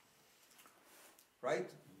 Right?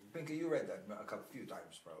 Pinky, you read that a few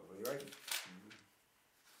times probably, right?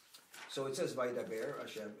 So it says, Vaydaber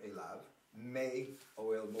Hashem elav me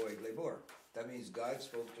Ohel Moed lemor. That means God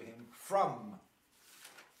spoke to him from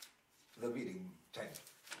the meeting tent.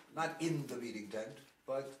 Not in the meeting tent,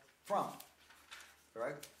 but from.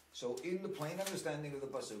 Right? So in the plain understanding of the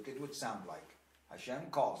pasuk, it would sound like Hashem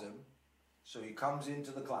calls him, so he comes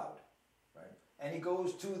into the cloud. Right? And he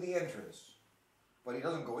goes to the entrance. But he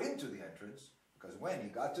doesn't go into the entrance, because when he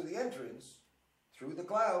got to the entrance, through the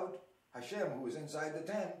cloud, Hashem, who is inside the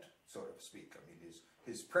tent, so to speak, I mean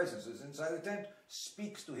his presence is inside the tent,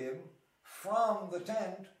 speaks to him from the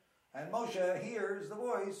tent, and Moshe hears the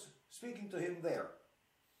voice speaking to him there,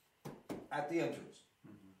 at the entrance.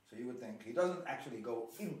 So you would think he doesn't actually go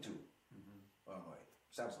into Ohel Moed.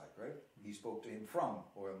 Sounds like, right? He spoke to him from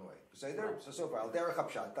Ohel Moed. Say there, so far, al derech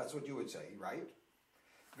hapshat, that's what you would say, right?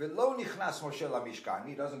 V'lo nichnas Moshe la-mishkan,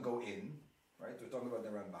 he doesn't go in, right? We're talking about the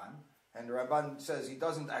Ramban. And the Ramban says he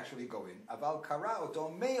doesn't actually go in. Aval kara oto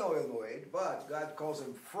me Ohel Moed, but God calls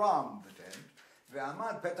him from the tent.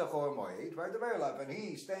 Ve'amad petach or moed, right, the very left, and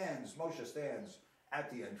he stands, Moshe stands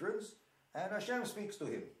at the entrance, and Hashem speaks to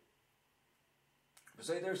him.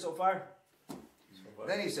 Say there so far?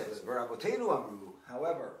 Then he says, V'rabotenu amru,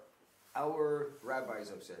 however, our rabbis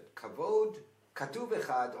have said, Kavod katuv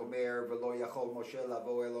echad omer v'lo yachol Moshe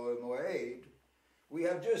lavo elo moed. We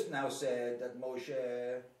have just now said that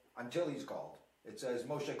Moshe, until he's called, it says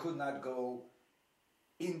Moshe could not go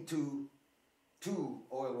to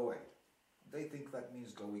Ohel Moed. They think that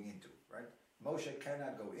means going into, right? Moshe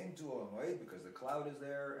cannot go into Ohel Moed because the cloud is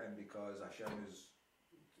there and because Hashem's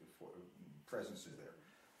presence is there.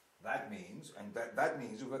 That means, and that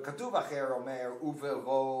means, Katuv acher omer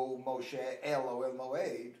uvevo Moshe el Ohel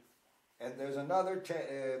Moed, and there's another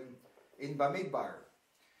in Bamidbar,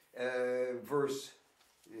 verse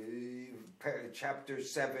chapter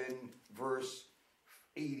 7, verse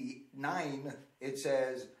 89. It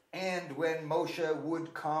says, and when Moshe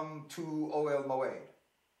would come to Ohel Moed.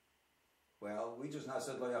 Well, we just now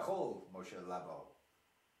said Lo Yachol Moshe Lavo.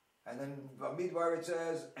 And then Bamidbar it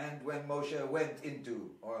says, and when Moshe went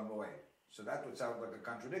into Ohel Moed. So that would sound like a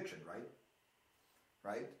contradiction, right?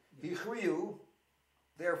 Right? Hichriyu,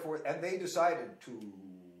 therefore, and they decided to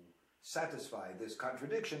satisfy this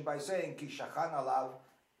contradiction by saying, Ki shachan alav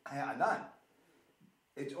ha'anan.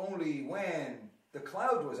 It's only when the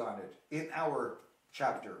cloud was on it in our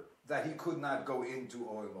chapter that he could not go into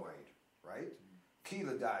Ohel Moed, right? Ki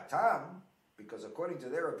l'da'atam, because according to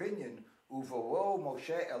their opinion, uvovo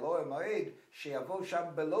Moshe el Ohel Moed she'avo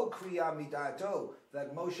sham belo kriya mida'ato,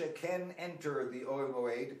 that Moshe can enter the Ohel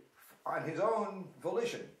Moed on his own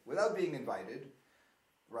volition, without being invited,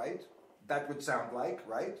 right? That would sound like,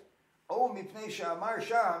 right? O mipnei she'amar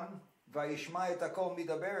sham vayishma et hakol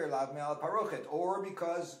midaber elav me'al parochet, or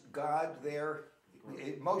because God there,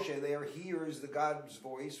 Moshe there hears the God's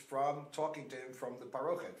voice from talking to him from the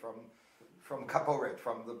parochet, from kaporet,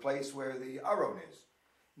 from the place where the aron is.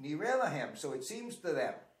 Nireh lahem, so it seems to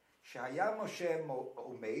them, shehaya Moshe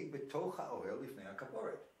omeid betoch ha'ohel lifnei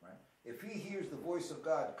hakaporet, right? If he hears the voice of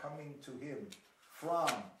God coming to him from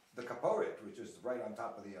the kaporet, which is right on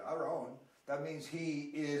top of the aron, that means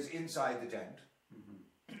he is inside the tent.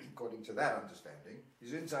 According to that understanding,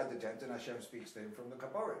 he's inside the tent and Hashem speaks to him from the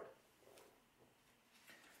kaporet.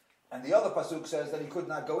 And the other pasuk says that he could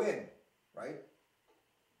not go in, right?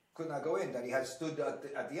 Could not go in, that he had stood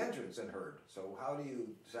at the entrance and heard. So how do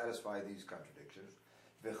you satisfy these contradictions?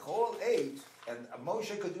 V'chol eight, and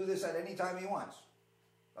Moshe could do this at any time he wants,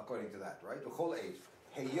 according to that, right? V'chol eight,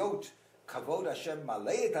 heyot kavod Hashem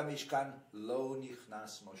malei et hamishkan lo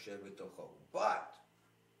nichnas Moshe v'tocho. But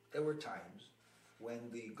there were times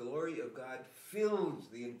when the glory of God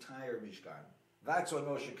filled the entire Mishkan. That's when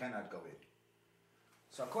Moshe cannot go in.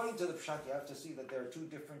 So according to the Pshat, you have to see that there are two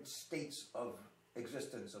different states of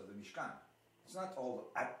existence of the Mishkan. It's not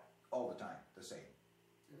all the time the same,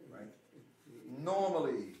 right?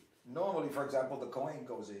 Normally, for example, the Kohen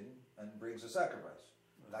goes in and brings a sacrifice.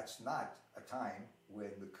 That's not a time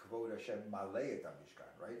when the Kvod Hashem Malei et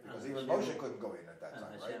HaMishkan, right? Because even Moshe couldn't go in at that time,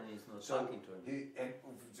 right? Hashem is not talking to him. And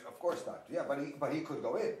of course not. Yeah, but he could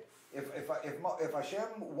go in. If Hashem,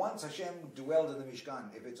 once Hashem dwelled in the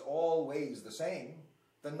Mishkan, if it's always the same,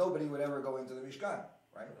 then nobody would ever go into the Mishkan,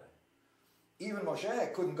 right? Even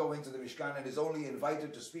Moshe couldn't go into the Mishkan and is only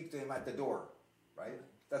invited to speak to him at the door, right?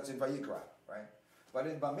 That's in Vayikra, right? But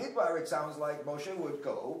in Bamidbar, it sounds like Moshe would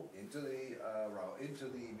go into the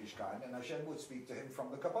Mishkan and Hashem would speak to him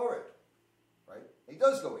from the Kaporet, right? He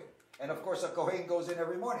does go in. And of course, a Kohen goes in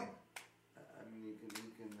every morning. I mean, you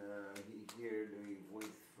can hear the voice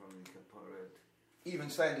from the Kaporet.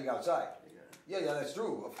 Even standing outside. Yeah, that's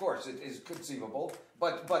true. Of course, it is conceivable.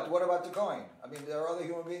 But what about the Kohen? I mean, there are other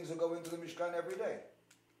human beings who go into the Mishkan every day.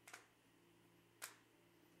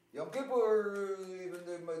 Yom Kippur, even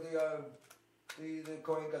the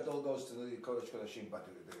Kohen Gadol goes to the Kodesh Kodashim, but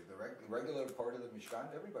the regular part of the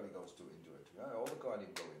Mishkan, everybody goes into it. Yeah, all the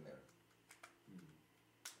Kohanim go in there.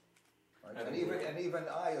 Right? And even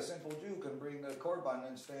I, a simple Jew, can bring a korban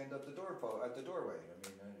and stand at the doorway. I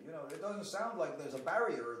mean, it doesn't sound like there's a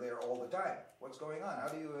barrier there all the time. What's going on? How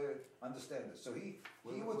do you understand this? So he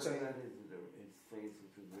would say, that is its face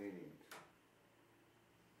is radiant.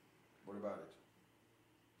 What about it?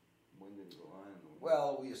 When did it go on?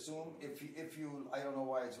 Well, we assume if you I don't know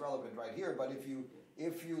why it's relevant right here, but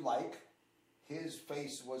if you like, his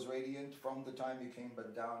face was radiant from the time he came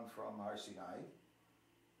down from Har Sinai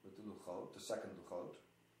with the Luchot, the second Luchot,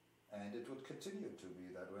 and it would continue to be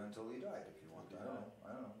that way until he died, if you want. I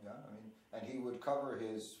don't know. Yeah, I mean, and he would cover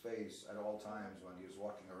his face at all times when he was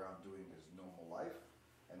walking around doing his normal life,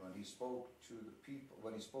 and when he spoke to the people,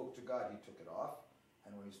 when he spoke to God, he took it off,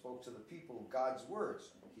 And when he spoke to the people God's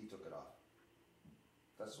words, he took it off.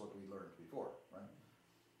 That's what we learned before, right?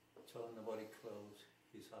 So nobody closed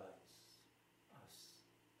his eyes.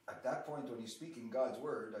 At that point, when he's speaking God's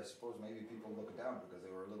word, I suppose maybe people looked down because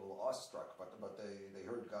they were a little awestruck, but they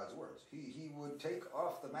heard God's words. He would take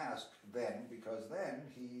off the mask then, because then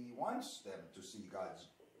he wants them to see God's,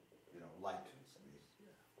 light.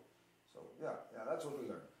 So that's what we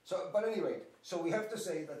learned. So, but at any rate, so we have to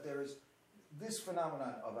say that there is this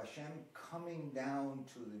phenomenon of Hashem coming down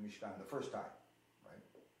to the Mishkan the first time, right?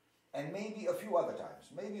 And maybe a few other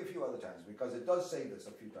times, because it does say this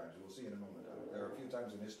a few times. We'll see in a moment. There are a few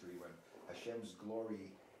times in history when Hashem's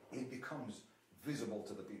glory, it becomes visible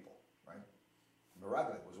to the people, right?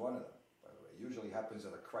 Meraglim was one of them, by the way. It usually happens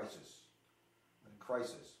at a crisis.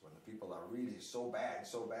 When the people are really so bad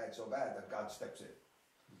that God steps in.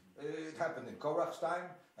 It happened in Korach's time,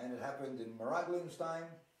 and it happened in Meraglim's time.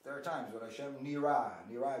 There are times when Hashem Nira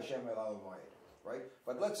Hashem el Moed, right?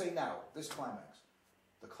 But let's say now, this climax.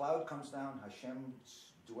 The cloud comes down, Hashem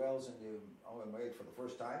dwells in the Ohel Moed for the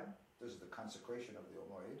first time. This is the consecration of the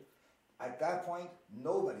Ohel Moed. At that point,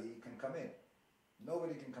 nobody can come in.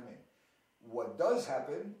 What does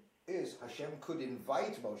happen is Hashem could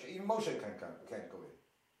invite Moshe. Even Moshe can't go in,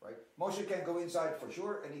 right? Moshe can't go inside for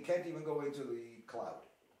sure, and he can't even go into the cloud.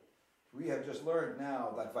 We have just learned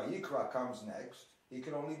now that Vayikra comes next. He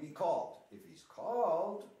can only be called. If he's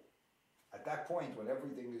called, at that point when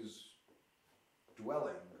everything is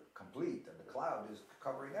dwelling complete and the cloud is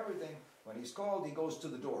covering everything, when he's called, he goes to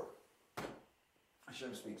the door.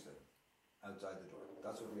 Hashem speaks to him outside the door.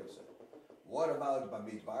 That's what we have said. What about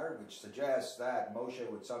Bamidbar, which suggests that Moshe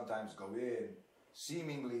would sometimes go in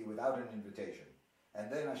seemingly without an invitation,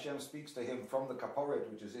 and then Hashem speaks to him from the kaporet,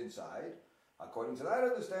 which is inside? According to that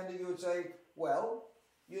understanding, you would say, well,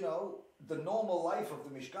 the normal life of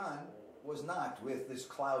the Mishkan was not with this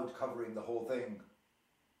cloud covering the whole thing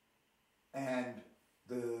and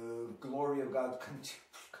the glory of God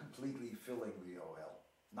completely filling the Ohel.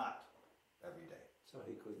 Not every day. So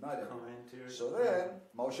he could not come enter. So then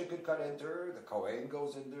Moshe could enter. The Kohen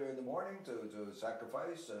goes in there in the morning to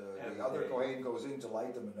sacrifice. The other Kohen goes in to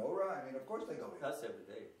light the menorah. I mean, of course they go in. That's every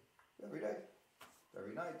day. Every day.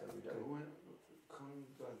 Every night, every day.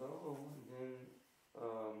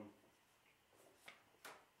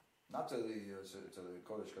 Not to the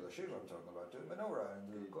Kodesh Kodashim I'm talking about, to the menorah and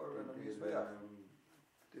the Korban and the Mizbeach.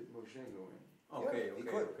 Did Moshe go in? Okay,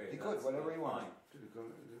 he could, whatever he wanted. To the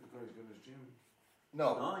Kodesh Kodashim? No,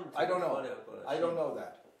 I don't know. I don't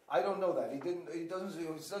know that. He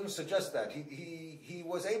doesn't suggest that. He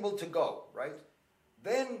was able to go, right?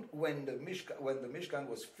 Then when the Mishkan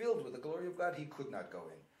was filled with the glory of God, he could not go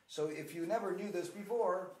in. So if you never knew this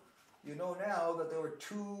before, you know now that there were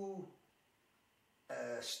two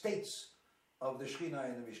states of the Shekhinah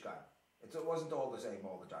in the Mishkan. It wasn't all the same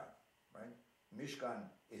all the time, right? Mishkan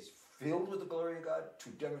is filled with the glory of God to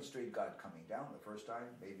demonstrate God coming down the first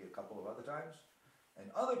time, maybe a couple of other times. And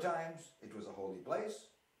other times, it was a holy place,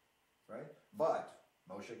 right? But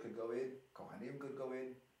Moshe could go in, Kohanim could go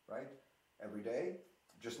in, right? Every day,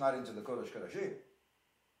 just not into the Kodesh Kodashim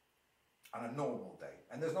on a normal day.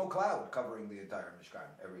 And there's no cloud covering the entire Mishkan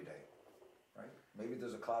every day, right? Maybe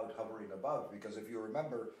there's a cloud hovering above, because if you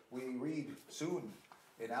remember, we read soon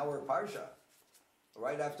in our Parsha,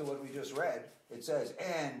 right after what we just read, it says,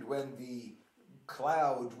 and when the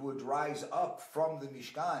cloud would rise up from the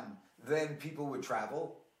Mishkan, then people would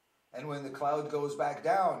travel, and when the cloud goes back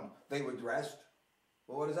down, they would rest.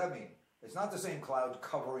 Well, what does that mean? It's not the same cloud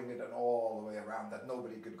covering it and all the way around that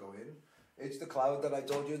nobody could go in. It's the cloud that I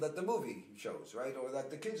told you that the movie shows, right? Or that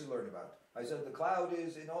the kids learn about. I said the cloud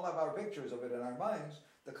is, in all of our pictures of it in our minds,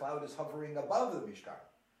 the cloud is hovering above the Mishkan.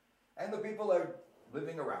 And the people are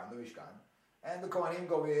living around the Mishkan. And the Kohanim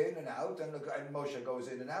go in and out, and Moshe goes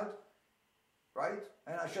in and out, right?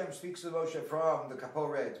 And Hashem speaks to Moshe from the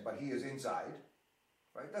kaporet, but he is inside,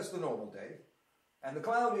 right? That's the normal day. And the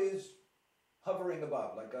cloud is hovering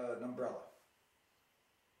above, like an umbrella,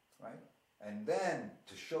 right? And then,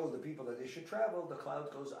 to show the people that they should travel, the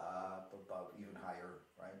cloud goes up above, even higher,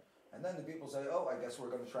 right? And then the people say, oh, I guess we're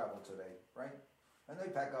going to travel today, right? And they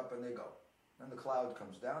pack up and they go. Then the cloud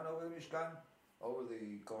comes down over the Mishkan, over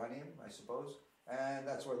the Kohanim, I suppose, and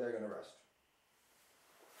that's where they're going to rest.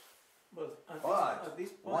 But at this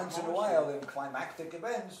point, once in a while, in climactic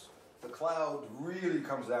events, the cloud really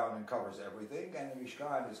comes down and covers everything, and the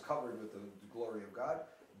Mishkan is covered with the glory of God,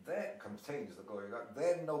 then contains the glory of God,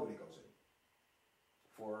 then nobody goes in.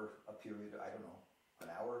 For a period, I don't know, an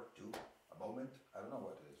hour, two, a moment, I don't know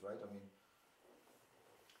what it is, right? I mean...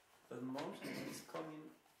 But Moses is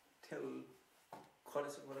coming till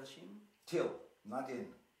Kodesh Kodashim? Till. not in.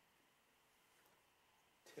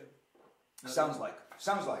 No, Sounds like.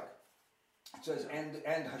 It says,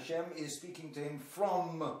 and Hashem is speaking to him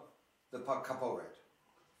from the kaporet.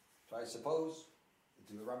 So I suppose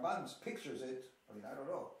the Ramban pictures it. I mean, I don't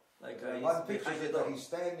know. Like the Ramban pictures it that he's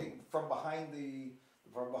standing from behind the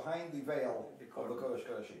veil of the Kodesh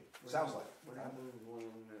Kodashim. Sounds like. What happens when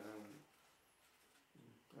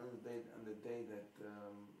on the day that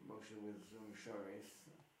Moshe was Misharis,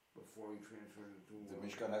 before he transferred it to the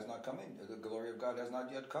Mishkan has not come in. The glory of God has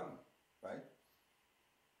not yet come, right?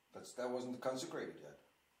 That wasn't consecrated yet.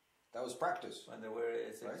 That was practice. When they were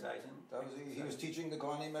exercising. Right? That was he was teaching the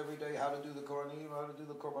Kohanim every day how to do the Kohanim, how to do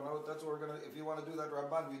the Korbanot. That's what we're gonna. If you want to do that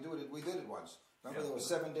Ramban, we did it once. Remember, there were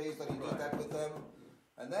 7 days that he did that with them,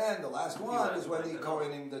 and then the last one is when the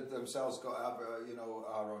Kohanim themselves go.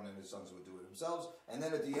 Aaron and his sons would do it themselves. And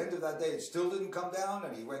then at the end of that day, it still didn't come down,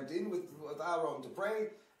 and he went in with Aaron to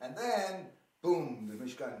pray, and then boom, the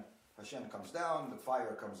Mishkan Hashem comes down, the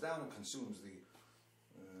fire comes down and consumes the.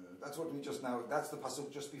 That's what we just now. That's the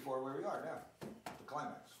pasuk just before where we are now, the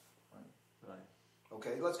climax. Right.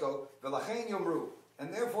 Okay, let's go. V'lachein yomru,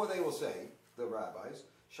 and therefore they will say, the rabbis,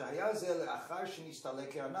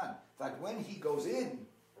 that when he goes in,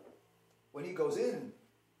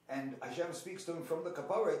 and Hashem speaks to him from the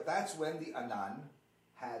kaporet, that's when the anan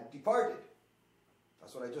had departed.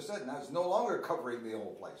 That's what I just said. Now it's no longer covering the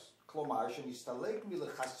whole place. Klomar shenistalek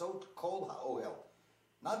milechasot kol ha'ohel.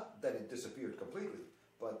 Not that it disappeared completely,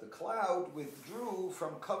 but the cloud withdrew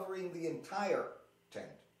from covering the entire tent,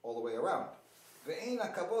 all the way around. Ve'ein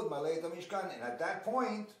hakavod malei et hamishkan, and at that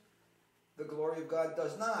point, the glory of God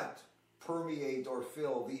does not permeate or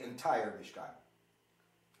fill the entire Mishkan.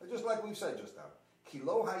 Just like we've said just now. Ki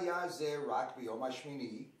lo haya zeh rak b'yom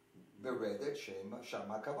hashmini beredet sham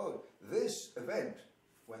hakavod. This event,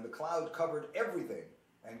 when the cloud covered everything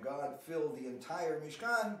and God filled the entire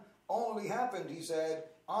Mishkan, only happened, he said,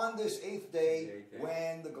 on this 8th day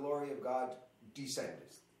when the glory of God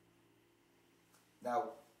descended.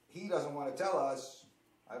 Now, he doesn't want to tell us,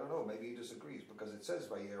 I don't know, maybe he disagrees, because it says,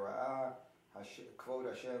 Vayera Kvod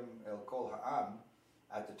Hashem El Kol Ha'am,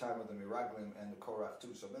 at the time of the Miraglim and the Korach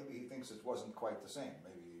too. So maybe he thinks it wasn't quite the same.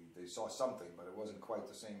 Maybe they saw something, but it wasn't quite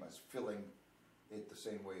the same as filling it the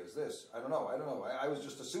same way as this. I don't know. I was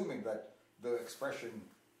just assuming that the expression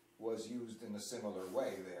was used in a similar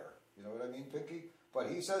way there. You know what I mean, Pinky? But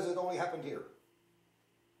he says it only happened here.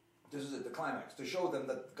 This is at the climax, to show them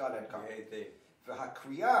that God had come.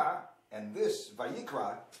 V'hakriya, and this,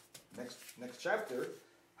 Vayikra, next chapter,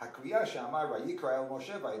 Hakriya Shamar Vayikra El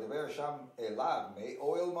Moshe Vayidaber Sham Elav Me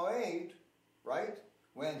Oil Moed, right?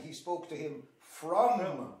 When he spoke to him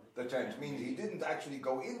from the tent, means he didn't actually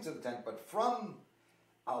go into the tent, but from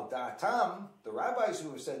Al Da'atam, the rabbis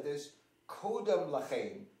who have said this, Kodam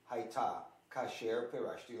Lachein Haita Kasher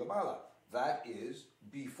Perashti Lamala. That is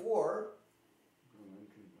before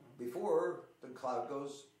the cloud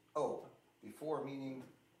goes. Before meaning.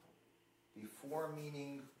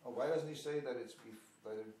 Why doesn't he say that it's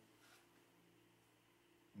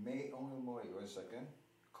May only moi? Wait a second.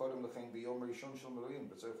 Kodem lechein biyom rishon shel meluim.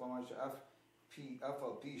 But tzarich lomar she'af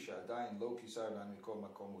al pi she'adayin lo kisar nan mikol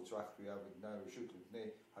makom utzrach kriya v'dnei reshut v'dnei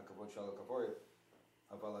hakavod shal kaporet.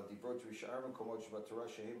 אבל הדיברות ושאר מקומות שבתורה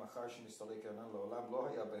שהם אחר שנסתלק הענן לעולם לא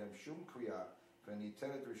היה בהם שום קריאה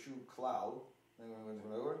וניתנת רשות כלל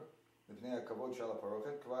לבני הכבוד של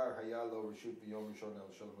הפרוכת כבר היה לו רשות ביום ראשון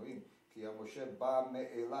אל של אלוהים כי המשה בא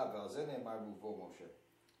מאליו ועל זה נאמר ובו משה.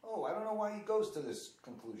 I don't know why he goes to this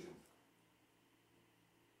conclusion.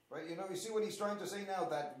 Right, you see what he's trying to say now,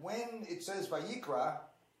 that when it says Vayikra,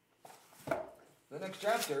 the next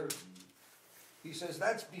chapter, he says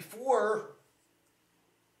that's before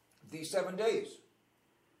these 7 days.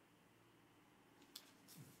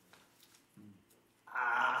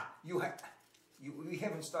 We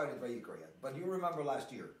haven't started Vayikra yet, but you remember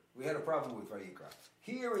last year we had a problem with Vayikra.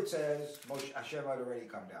 Here it says Moshe Hashem had already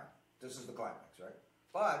come down. This is the climax, right?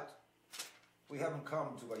 But we haven't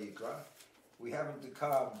come to Vayikra. We haven't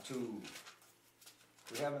come to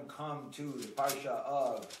the parsha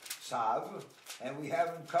of Sav, and we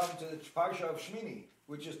haven't come to the parsha of Shmini,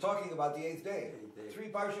 which is talking about the 8th day. 3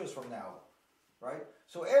 parshas from now, right?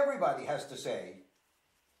 So everybody has to say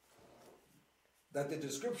that the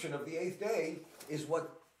description of the 8th day is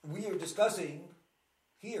what we are discussing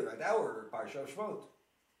here at our parsha of Shemot.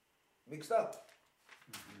 Mixed up.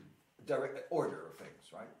 Direct order of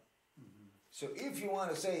things, right? So if you want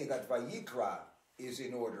to say that Vayikra is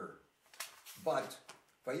in order, but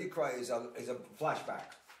Vayikra is a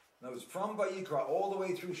flashback. In other words, from Vayikra all the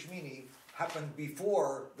way through Shmini happened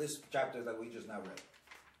before this chapter that we just now read.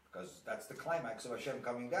 Because that's the climax of Hashem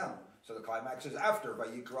coming down. So the climax is after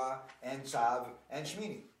Vayikra and Tzav and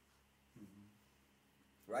Shmini.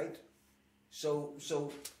 Right? So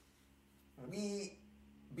we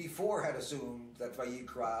before had assumed that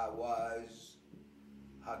Vayikra was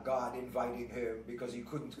God inviting him because he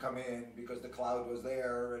couldn't come in because the cloud was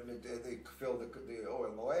there and they filled the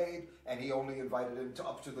oil moed, and he only invited him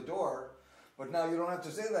up to the door. But now you don't have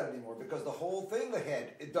to say that anymore because the whole thing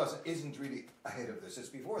ahead isn't really ahead of this. It's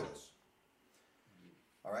before this.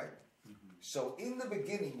 All right. So in the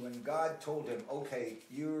beginning, when God told him, "Okay,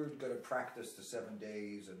 you're going to practice the 7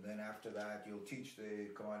 days, and then after that you'll teach the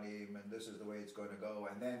Kohanim, and this is the way it's going to go,"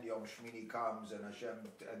 and then Yom Shmini comes, and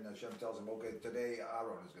Hashem tells him, "Okay, today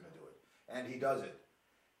Aaron is going to do it," and he does it.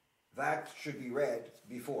 That should be read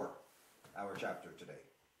before our chapter today,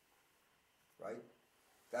 right?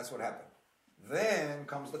 That's what happened. Then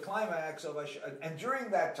comes the climax of Hashem, and during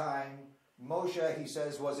that time, Moshe, he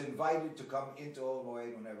says, was invited to come into Ol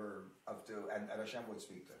Moed whenever and Hashem would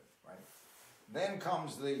speak to him, right? Then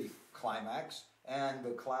comes the climax, and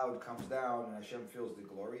the cloud comes down, and Hashem feels the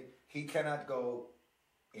glory. He cannot go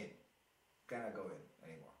in. Cannot go in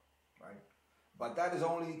anymore, right? But that is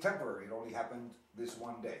only temporary. It only happened this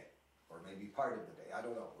one day, or maybe part of the day. I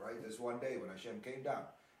don't know, right? This one day when Hashem came down.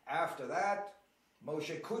 After that,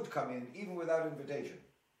 Moshe could come in even without invitation.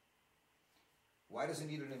 Why does he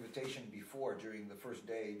need an invitation during the first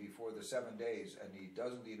day, before the 7 days, and he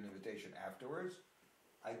doesn't need an invitation afterwards?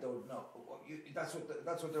 I don't know. That's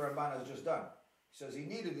what the Ramban has just done. He says he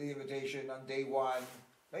needed the invitation on day one.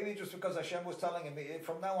 Maybe just because Hashem was telling him,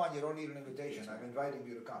 from now on you don't need an invitation. I'm inviting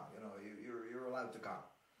you to come. You know, you're allowed to come.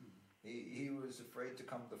 He was afraid to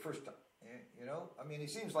come the first time. You know, I mean, it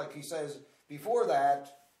seems like he says before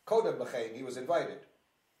that, Kodem L'chein, he was invited,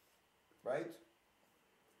 right?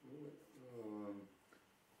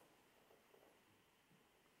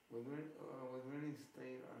 Was there any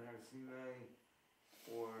state on Har Sinai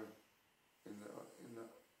or in the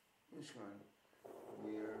Mishkan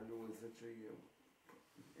where there was such a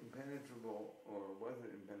impenetrable, or was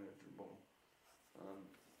it impenetrable,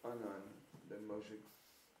 Anan that Moshe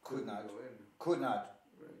could not go in? Could not.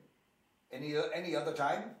 Right. Any other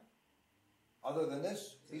time other than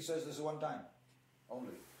this? He says this is one time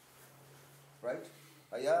only. Right?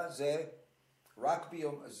 Haya ze rak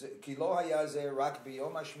biyom ki lo haya ze rak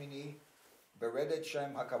biyom hashmini beredet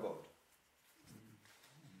shem hakavod.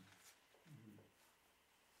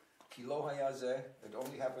 Ki lo haya ze, it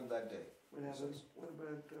only happened that day. What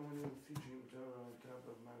about when he was teaching Torah on top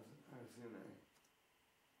of Har Sinai?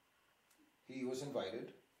 He was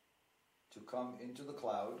invited to come into the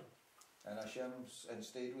cloud and and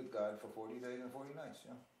stayed with God for 40 days and 40 nights.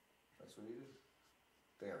 Yeah, that's what he did.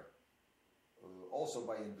 There. Also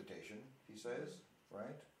by invitation, he says,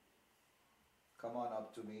 right? Come on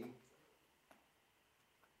up to me.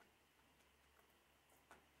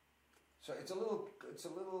 So it's a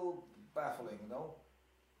little baffling, no?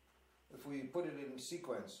 If we put it in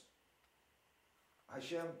sequence,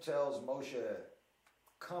 Hashem tells Moshe,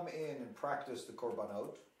 come in and practice the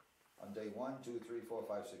korbanot on day 1, 2, 3, 4,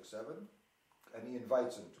 5, 6, 7, and he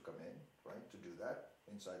invites him to come in, right, to do that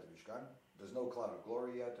inside the Mishkan. There's no cloud of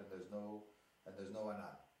glory yet, and there's no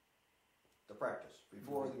anan. The practice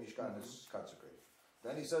before the Mishkan is consecrated.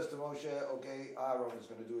 Then he says to Moshe, okay, Aaron is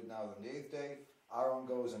going to do it now on the 8th day. Aaron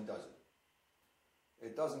goes and does it.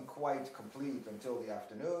 It doesn't quite complete until the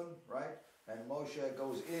afternoon, right? And Moshe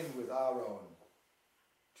goes in with Aaron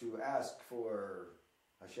to ask for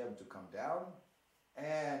Hashem to come down,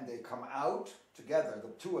 and they come out together. The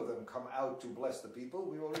two of them come out to bless the people.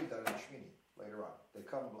 We will read that in Shmini later on. They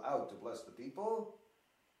come out to bless the people,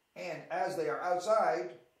 and as they are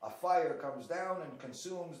outside, a fire comes down and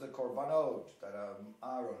consumes the korbanot that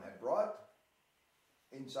Aaron had brought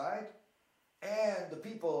inside, and the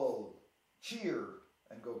people cheer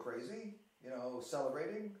and go crazy,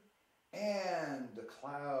 celebrating, and the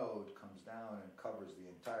cloud comes down and covers the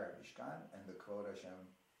entire Mishkan, and the Kvod Hashem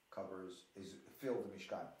filled the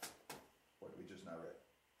Mishkan, what we just now read.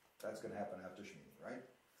 That's going to happen after Shmini, right?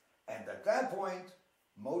 And at that point,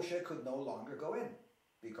 Moshe could no longer go in,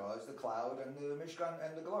 because the cloud and the Mishkan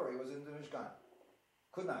and the glory was in the Mishkan.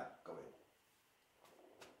 Could not go in.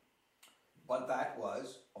 But that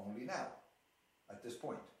was only now, at this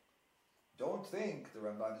point. Don't think, the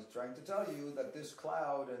Ramban is trying to tell you, that this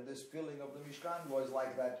cloud and this filling of the Mishkan was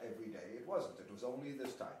like that every day. It wasn't. It was only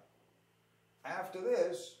this time. After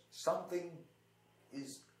this, something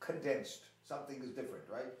is condensed. Something is different,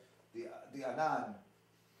 right? The Anan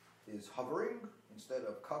is hovering instead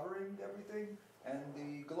of covering everything, and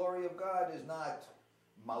the glory of God is not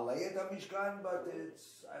Malayet HaMishkan, but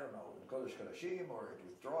it's, I don't know, in Kodesh Kodashim, or it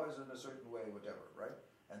withdraws in a certain way, whatever, right?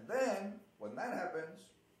 And then, when that happens,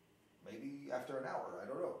 maybe after an hour, I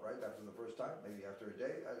don't know, right? After the first time, maybe after a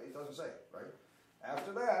day, it doesn't say, right?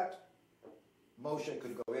 After that, Moshe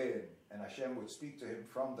could go in, and Hashem would speak to him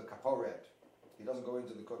from the kaporet. He doesn't go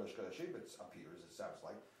into the Kodesh Kodashim, it appears, it sounds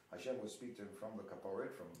like. Hashem would speak to him from the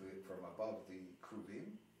kaporet, from above the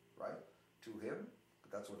kruvim, right? To him.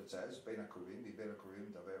 That's what it says. Bein HaKruvim, Bein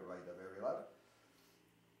HaKruvim, Daver Vai Daver Ilav.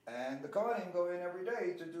 And the Kohanim go in every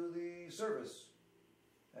day to do the service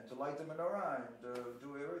and to light the menorah and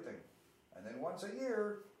do everything. And then once a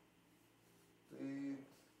year, the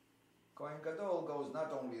Kohen Gadol goes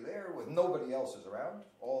not only there with nobody else is around,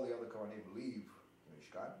 all the other Kohanim leave the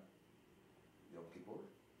Mishkan, Yom Kippur.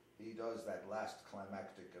 He does that last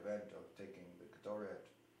climactic event of taking the Ketoret,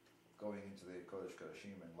 going into the Kodesh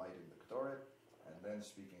Kodashim and lighting the Ketoret, and then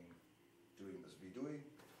speaking, doing this vidui,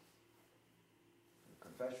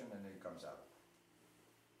 confession, and then he comes out.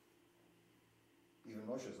 Even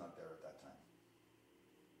Moshe is not there at that time.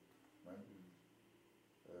 Right?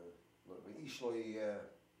 Ish loi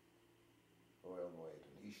oel moed.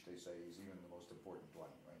 And Ish, they say, is even the most important one,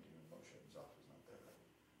 right? Even Moshe himself is not there.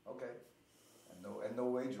 Okay. And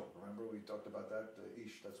no angel. Remember we talked about that?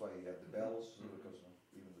 Ish, that's why he had the bells, because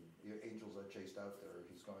even the angels are chased out there.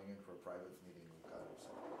 He's going in for a private meeting with God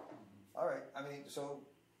himself. All right, I mean, so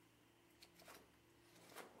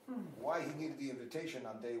why he needed the invitation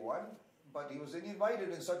on day one, but he was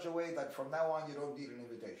invited in such a way that from now on you don't need an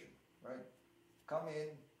invitation, right? Come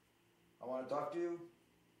in, I want to talk to you,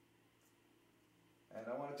 and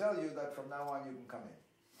I want to tell you that from now on you can come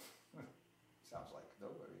in. Sounds like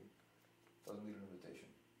nobody doesn't need an invitation.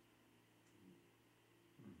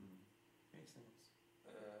 Makes sense.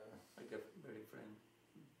 Like a very friend.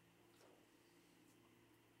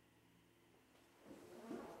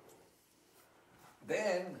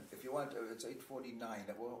 Then, if you want, it's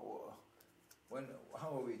 8:49. When?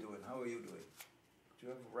 How are we doing? How are you doing? Do you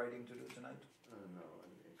have writing to do tonight? No,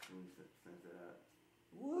 actually sent that.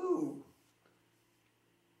 Woo!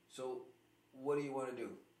 So, what do you want to do?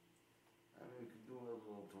 I mean, we could do it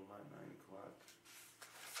till 9 o'clock.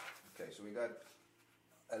 Okay, so we got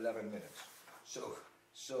 11 minutes.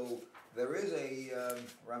 So there is a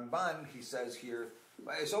Ramban. He says here.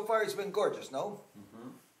 So far, it's been gorgeous. No. Mm-hmm.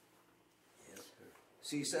 Yes, sir.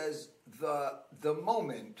 So he says the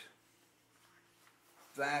moment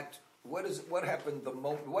that what happened the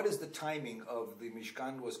moment, what is the timing of the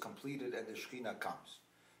Mishkan was completed and the Shekhinah comes.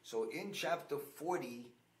 So in chapter 40,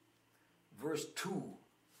 verse 2,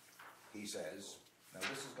 he says, now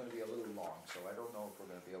this is going to be a little long, so I don't know if we're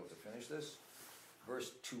going to be able to finish this.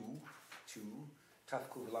 Verse 2,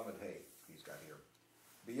 Tafkud Lamed Hey, he's got here.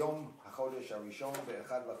 Biyom HaChodesh HaRishon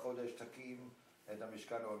ve'echad l'chodesh takim et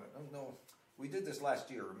HaMishkan. No, we did this last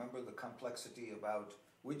year. Remember the complexity about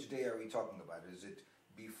which day are we talking about? Is it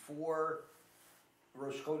before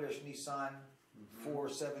Rosh Chodesh Nisan for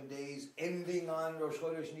 7 days, ending on Rosh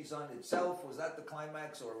Chodesh Nisan itself? Was that the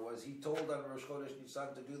climax, or was he told on Rosh Chodesh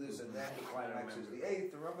Nisan to do this, and then the climax is the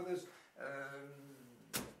 8th? Remember this?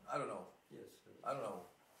 I don't know. Yes, sir. I don't know.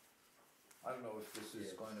 I don't know if this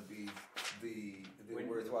is going to be the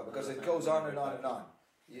worthwhile, because it goes on and on and on.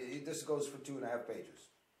 This goes for 2.5 pages.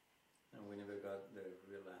 And we never got the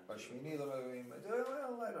real answer.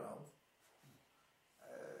 Well, I don't know.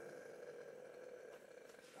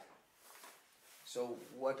 So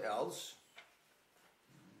what else?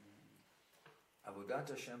 Avodat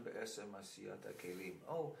Hashem be'esem asiyat kelim.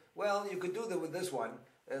 Oh, well, you could do that with this one.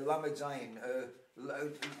 Lamed Zayin,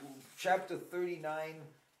 chapter 39,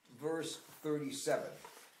 verse 37.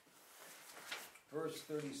 Verse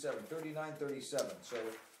 37, 39, 37.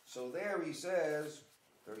 So there he says,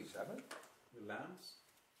 37? The lamps?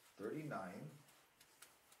 39,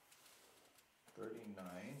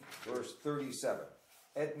 verse 37.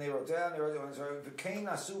 Et nerotea, v'kein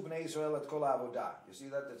asu bnei Israel et kol avodah. You see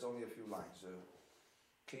that? That's only a few lines.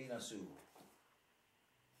 Kein asu.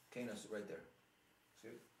 Kein asu, right there. See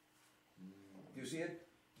it? Do you see it?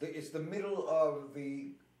 It's the middle of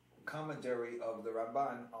the commentary of the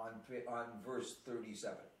Ramban on verse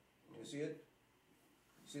 37. Do you see it?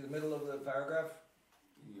 See the middle of the paragraph?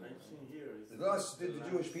 Yeah. I've seen here. Thus did the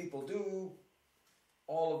Jewish people do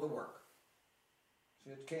all of the work.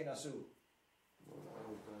 See it? Kein asu.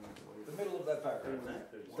 The middle of that paragraph.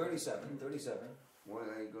 37. Why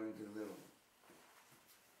are you going to the middle?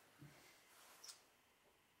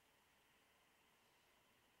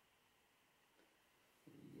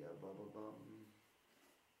 Yeah,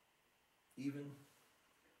 Even?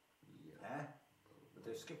 Yeah. Huh? But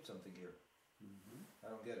they skipped something here. I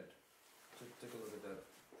don't get it. Take a look at that.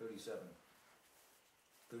 37.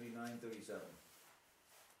 39, 37.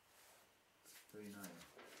 39.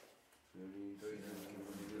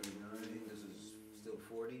 39. This is still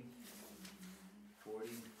 40. 40.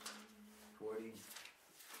 40.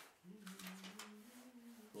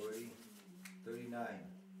 40. 39.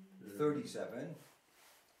 37.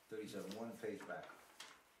 37. One page back.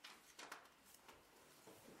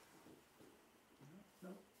 No.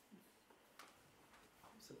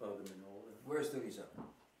 It's about the menorah. Where's 37?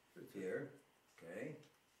 Here. Okay.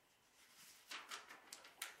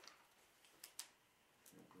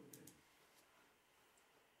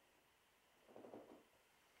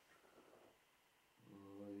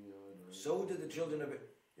 So did the children of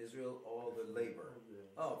Israel all the labor.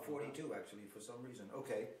 Oh, 42 actually, for some reason.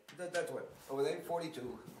 Okay, that's what. Over there,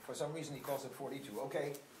 42. For some reason he calls it 42.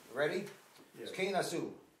 Okay, ready? Yes. Kein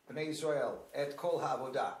asu, Bnei Israel, et kol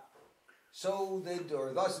ha'avodah. So did,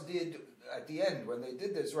 or thus did, at the end, when they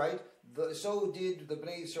did this, right? So did the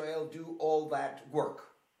Bnei Israel do all that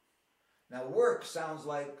work. Now, work sounds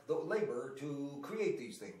like the labor to create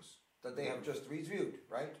these things that they have just reviewed,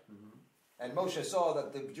 right? Mm-hmm. And Moshe saw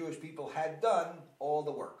that the Jewish people had done all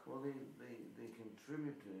the work. Well, they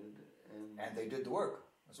contributed and they did the work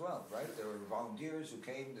as well, right? There were volunteers who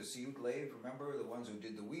came, the Siyut Lev, remember? The ones who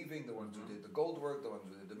did the weaving, the ones who did the gold work, the ones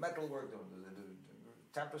who did the metal work, the ones who did the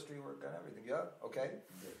tapestry work and everything, yeah? Okay?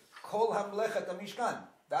 Kol hamlechet mishkan.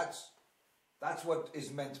 That's what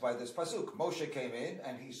is meant by this pasuk. Moshe came in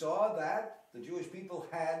and he saw that the Jewish people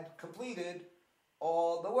had completed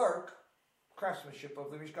all the work, craftsmanship of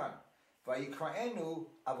the Mishkan. Vayikra'enu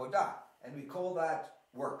avodah, and we call that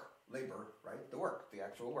work, labor, right? The work, the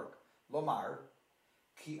actual work. Lomar,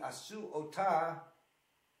 ki asu ota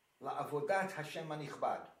la'avodat Hashem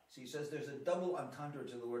anichbad. So he says there's a double entendre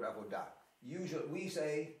to the word avodah. Usually we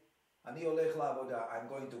say, ani olech la'avodah, I'm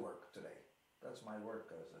going to work today. That's my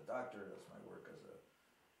work as a doctor, that's my work as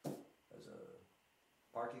a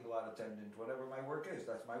parking lot attendant, whatever my work is,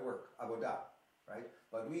 that's my work, avodah. Right?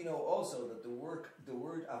 But we know also that the word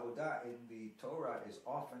avodah in the Torah is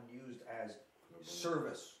often used as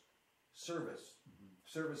service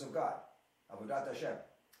of God, avodat Hashem.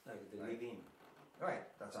 Like the living. Right,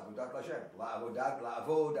 that's avodat Hashem.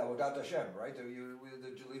 Avodat Hashem. Right? The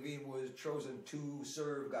Levim was chosen to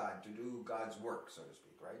serve God, to do God's work, so to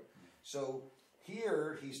speak. Right? So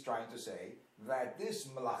here he's trying to say that this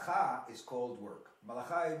malacha is called work.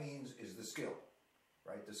 Malacha means is the skill,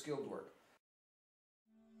 right? The skilled work.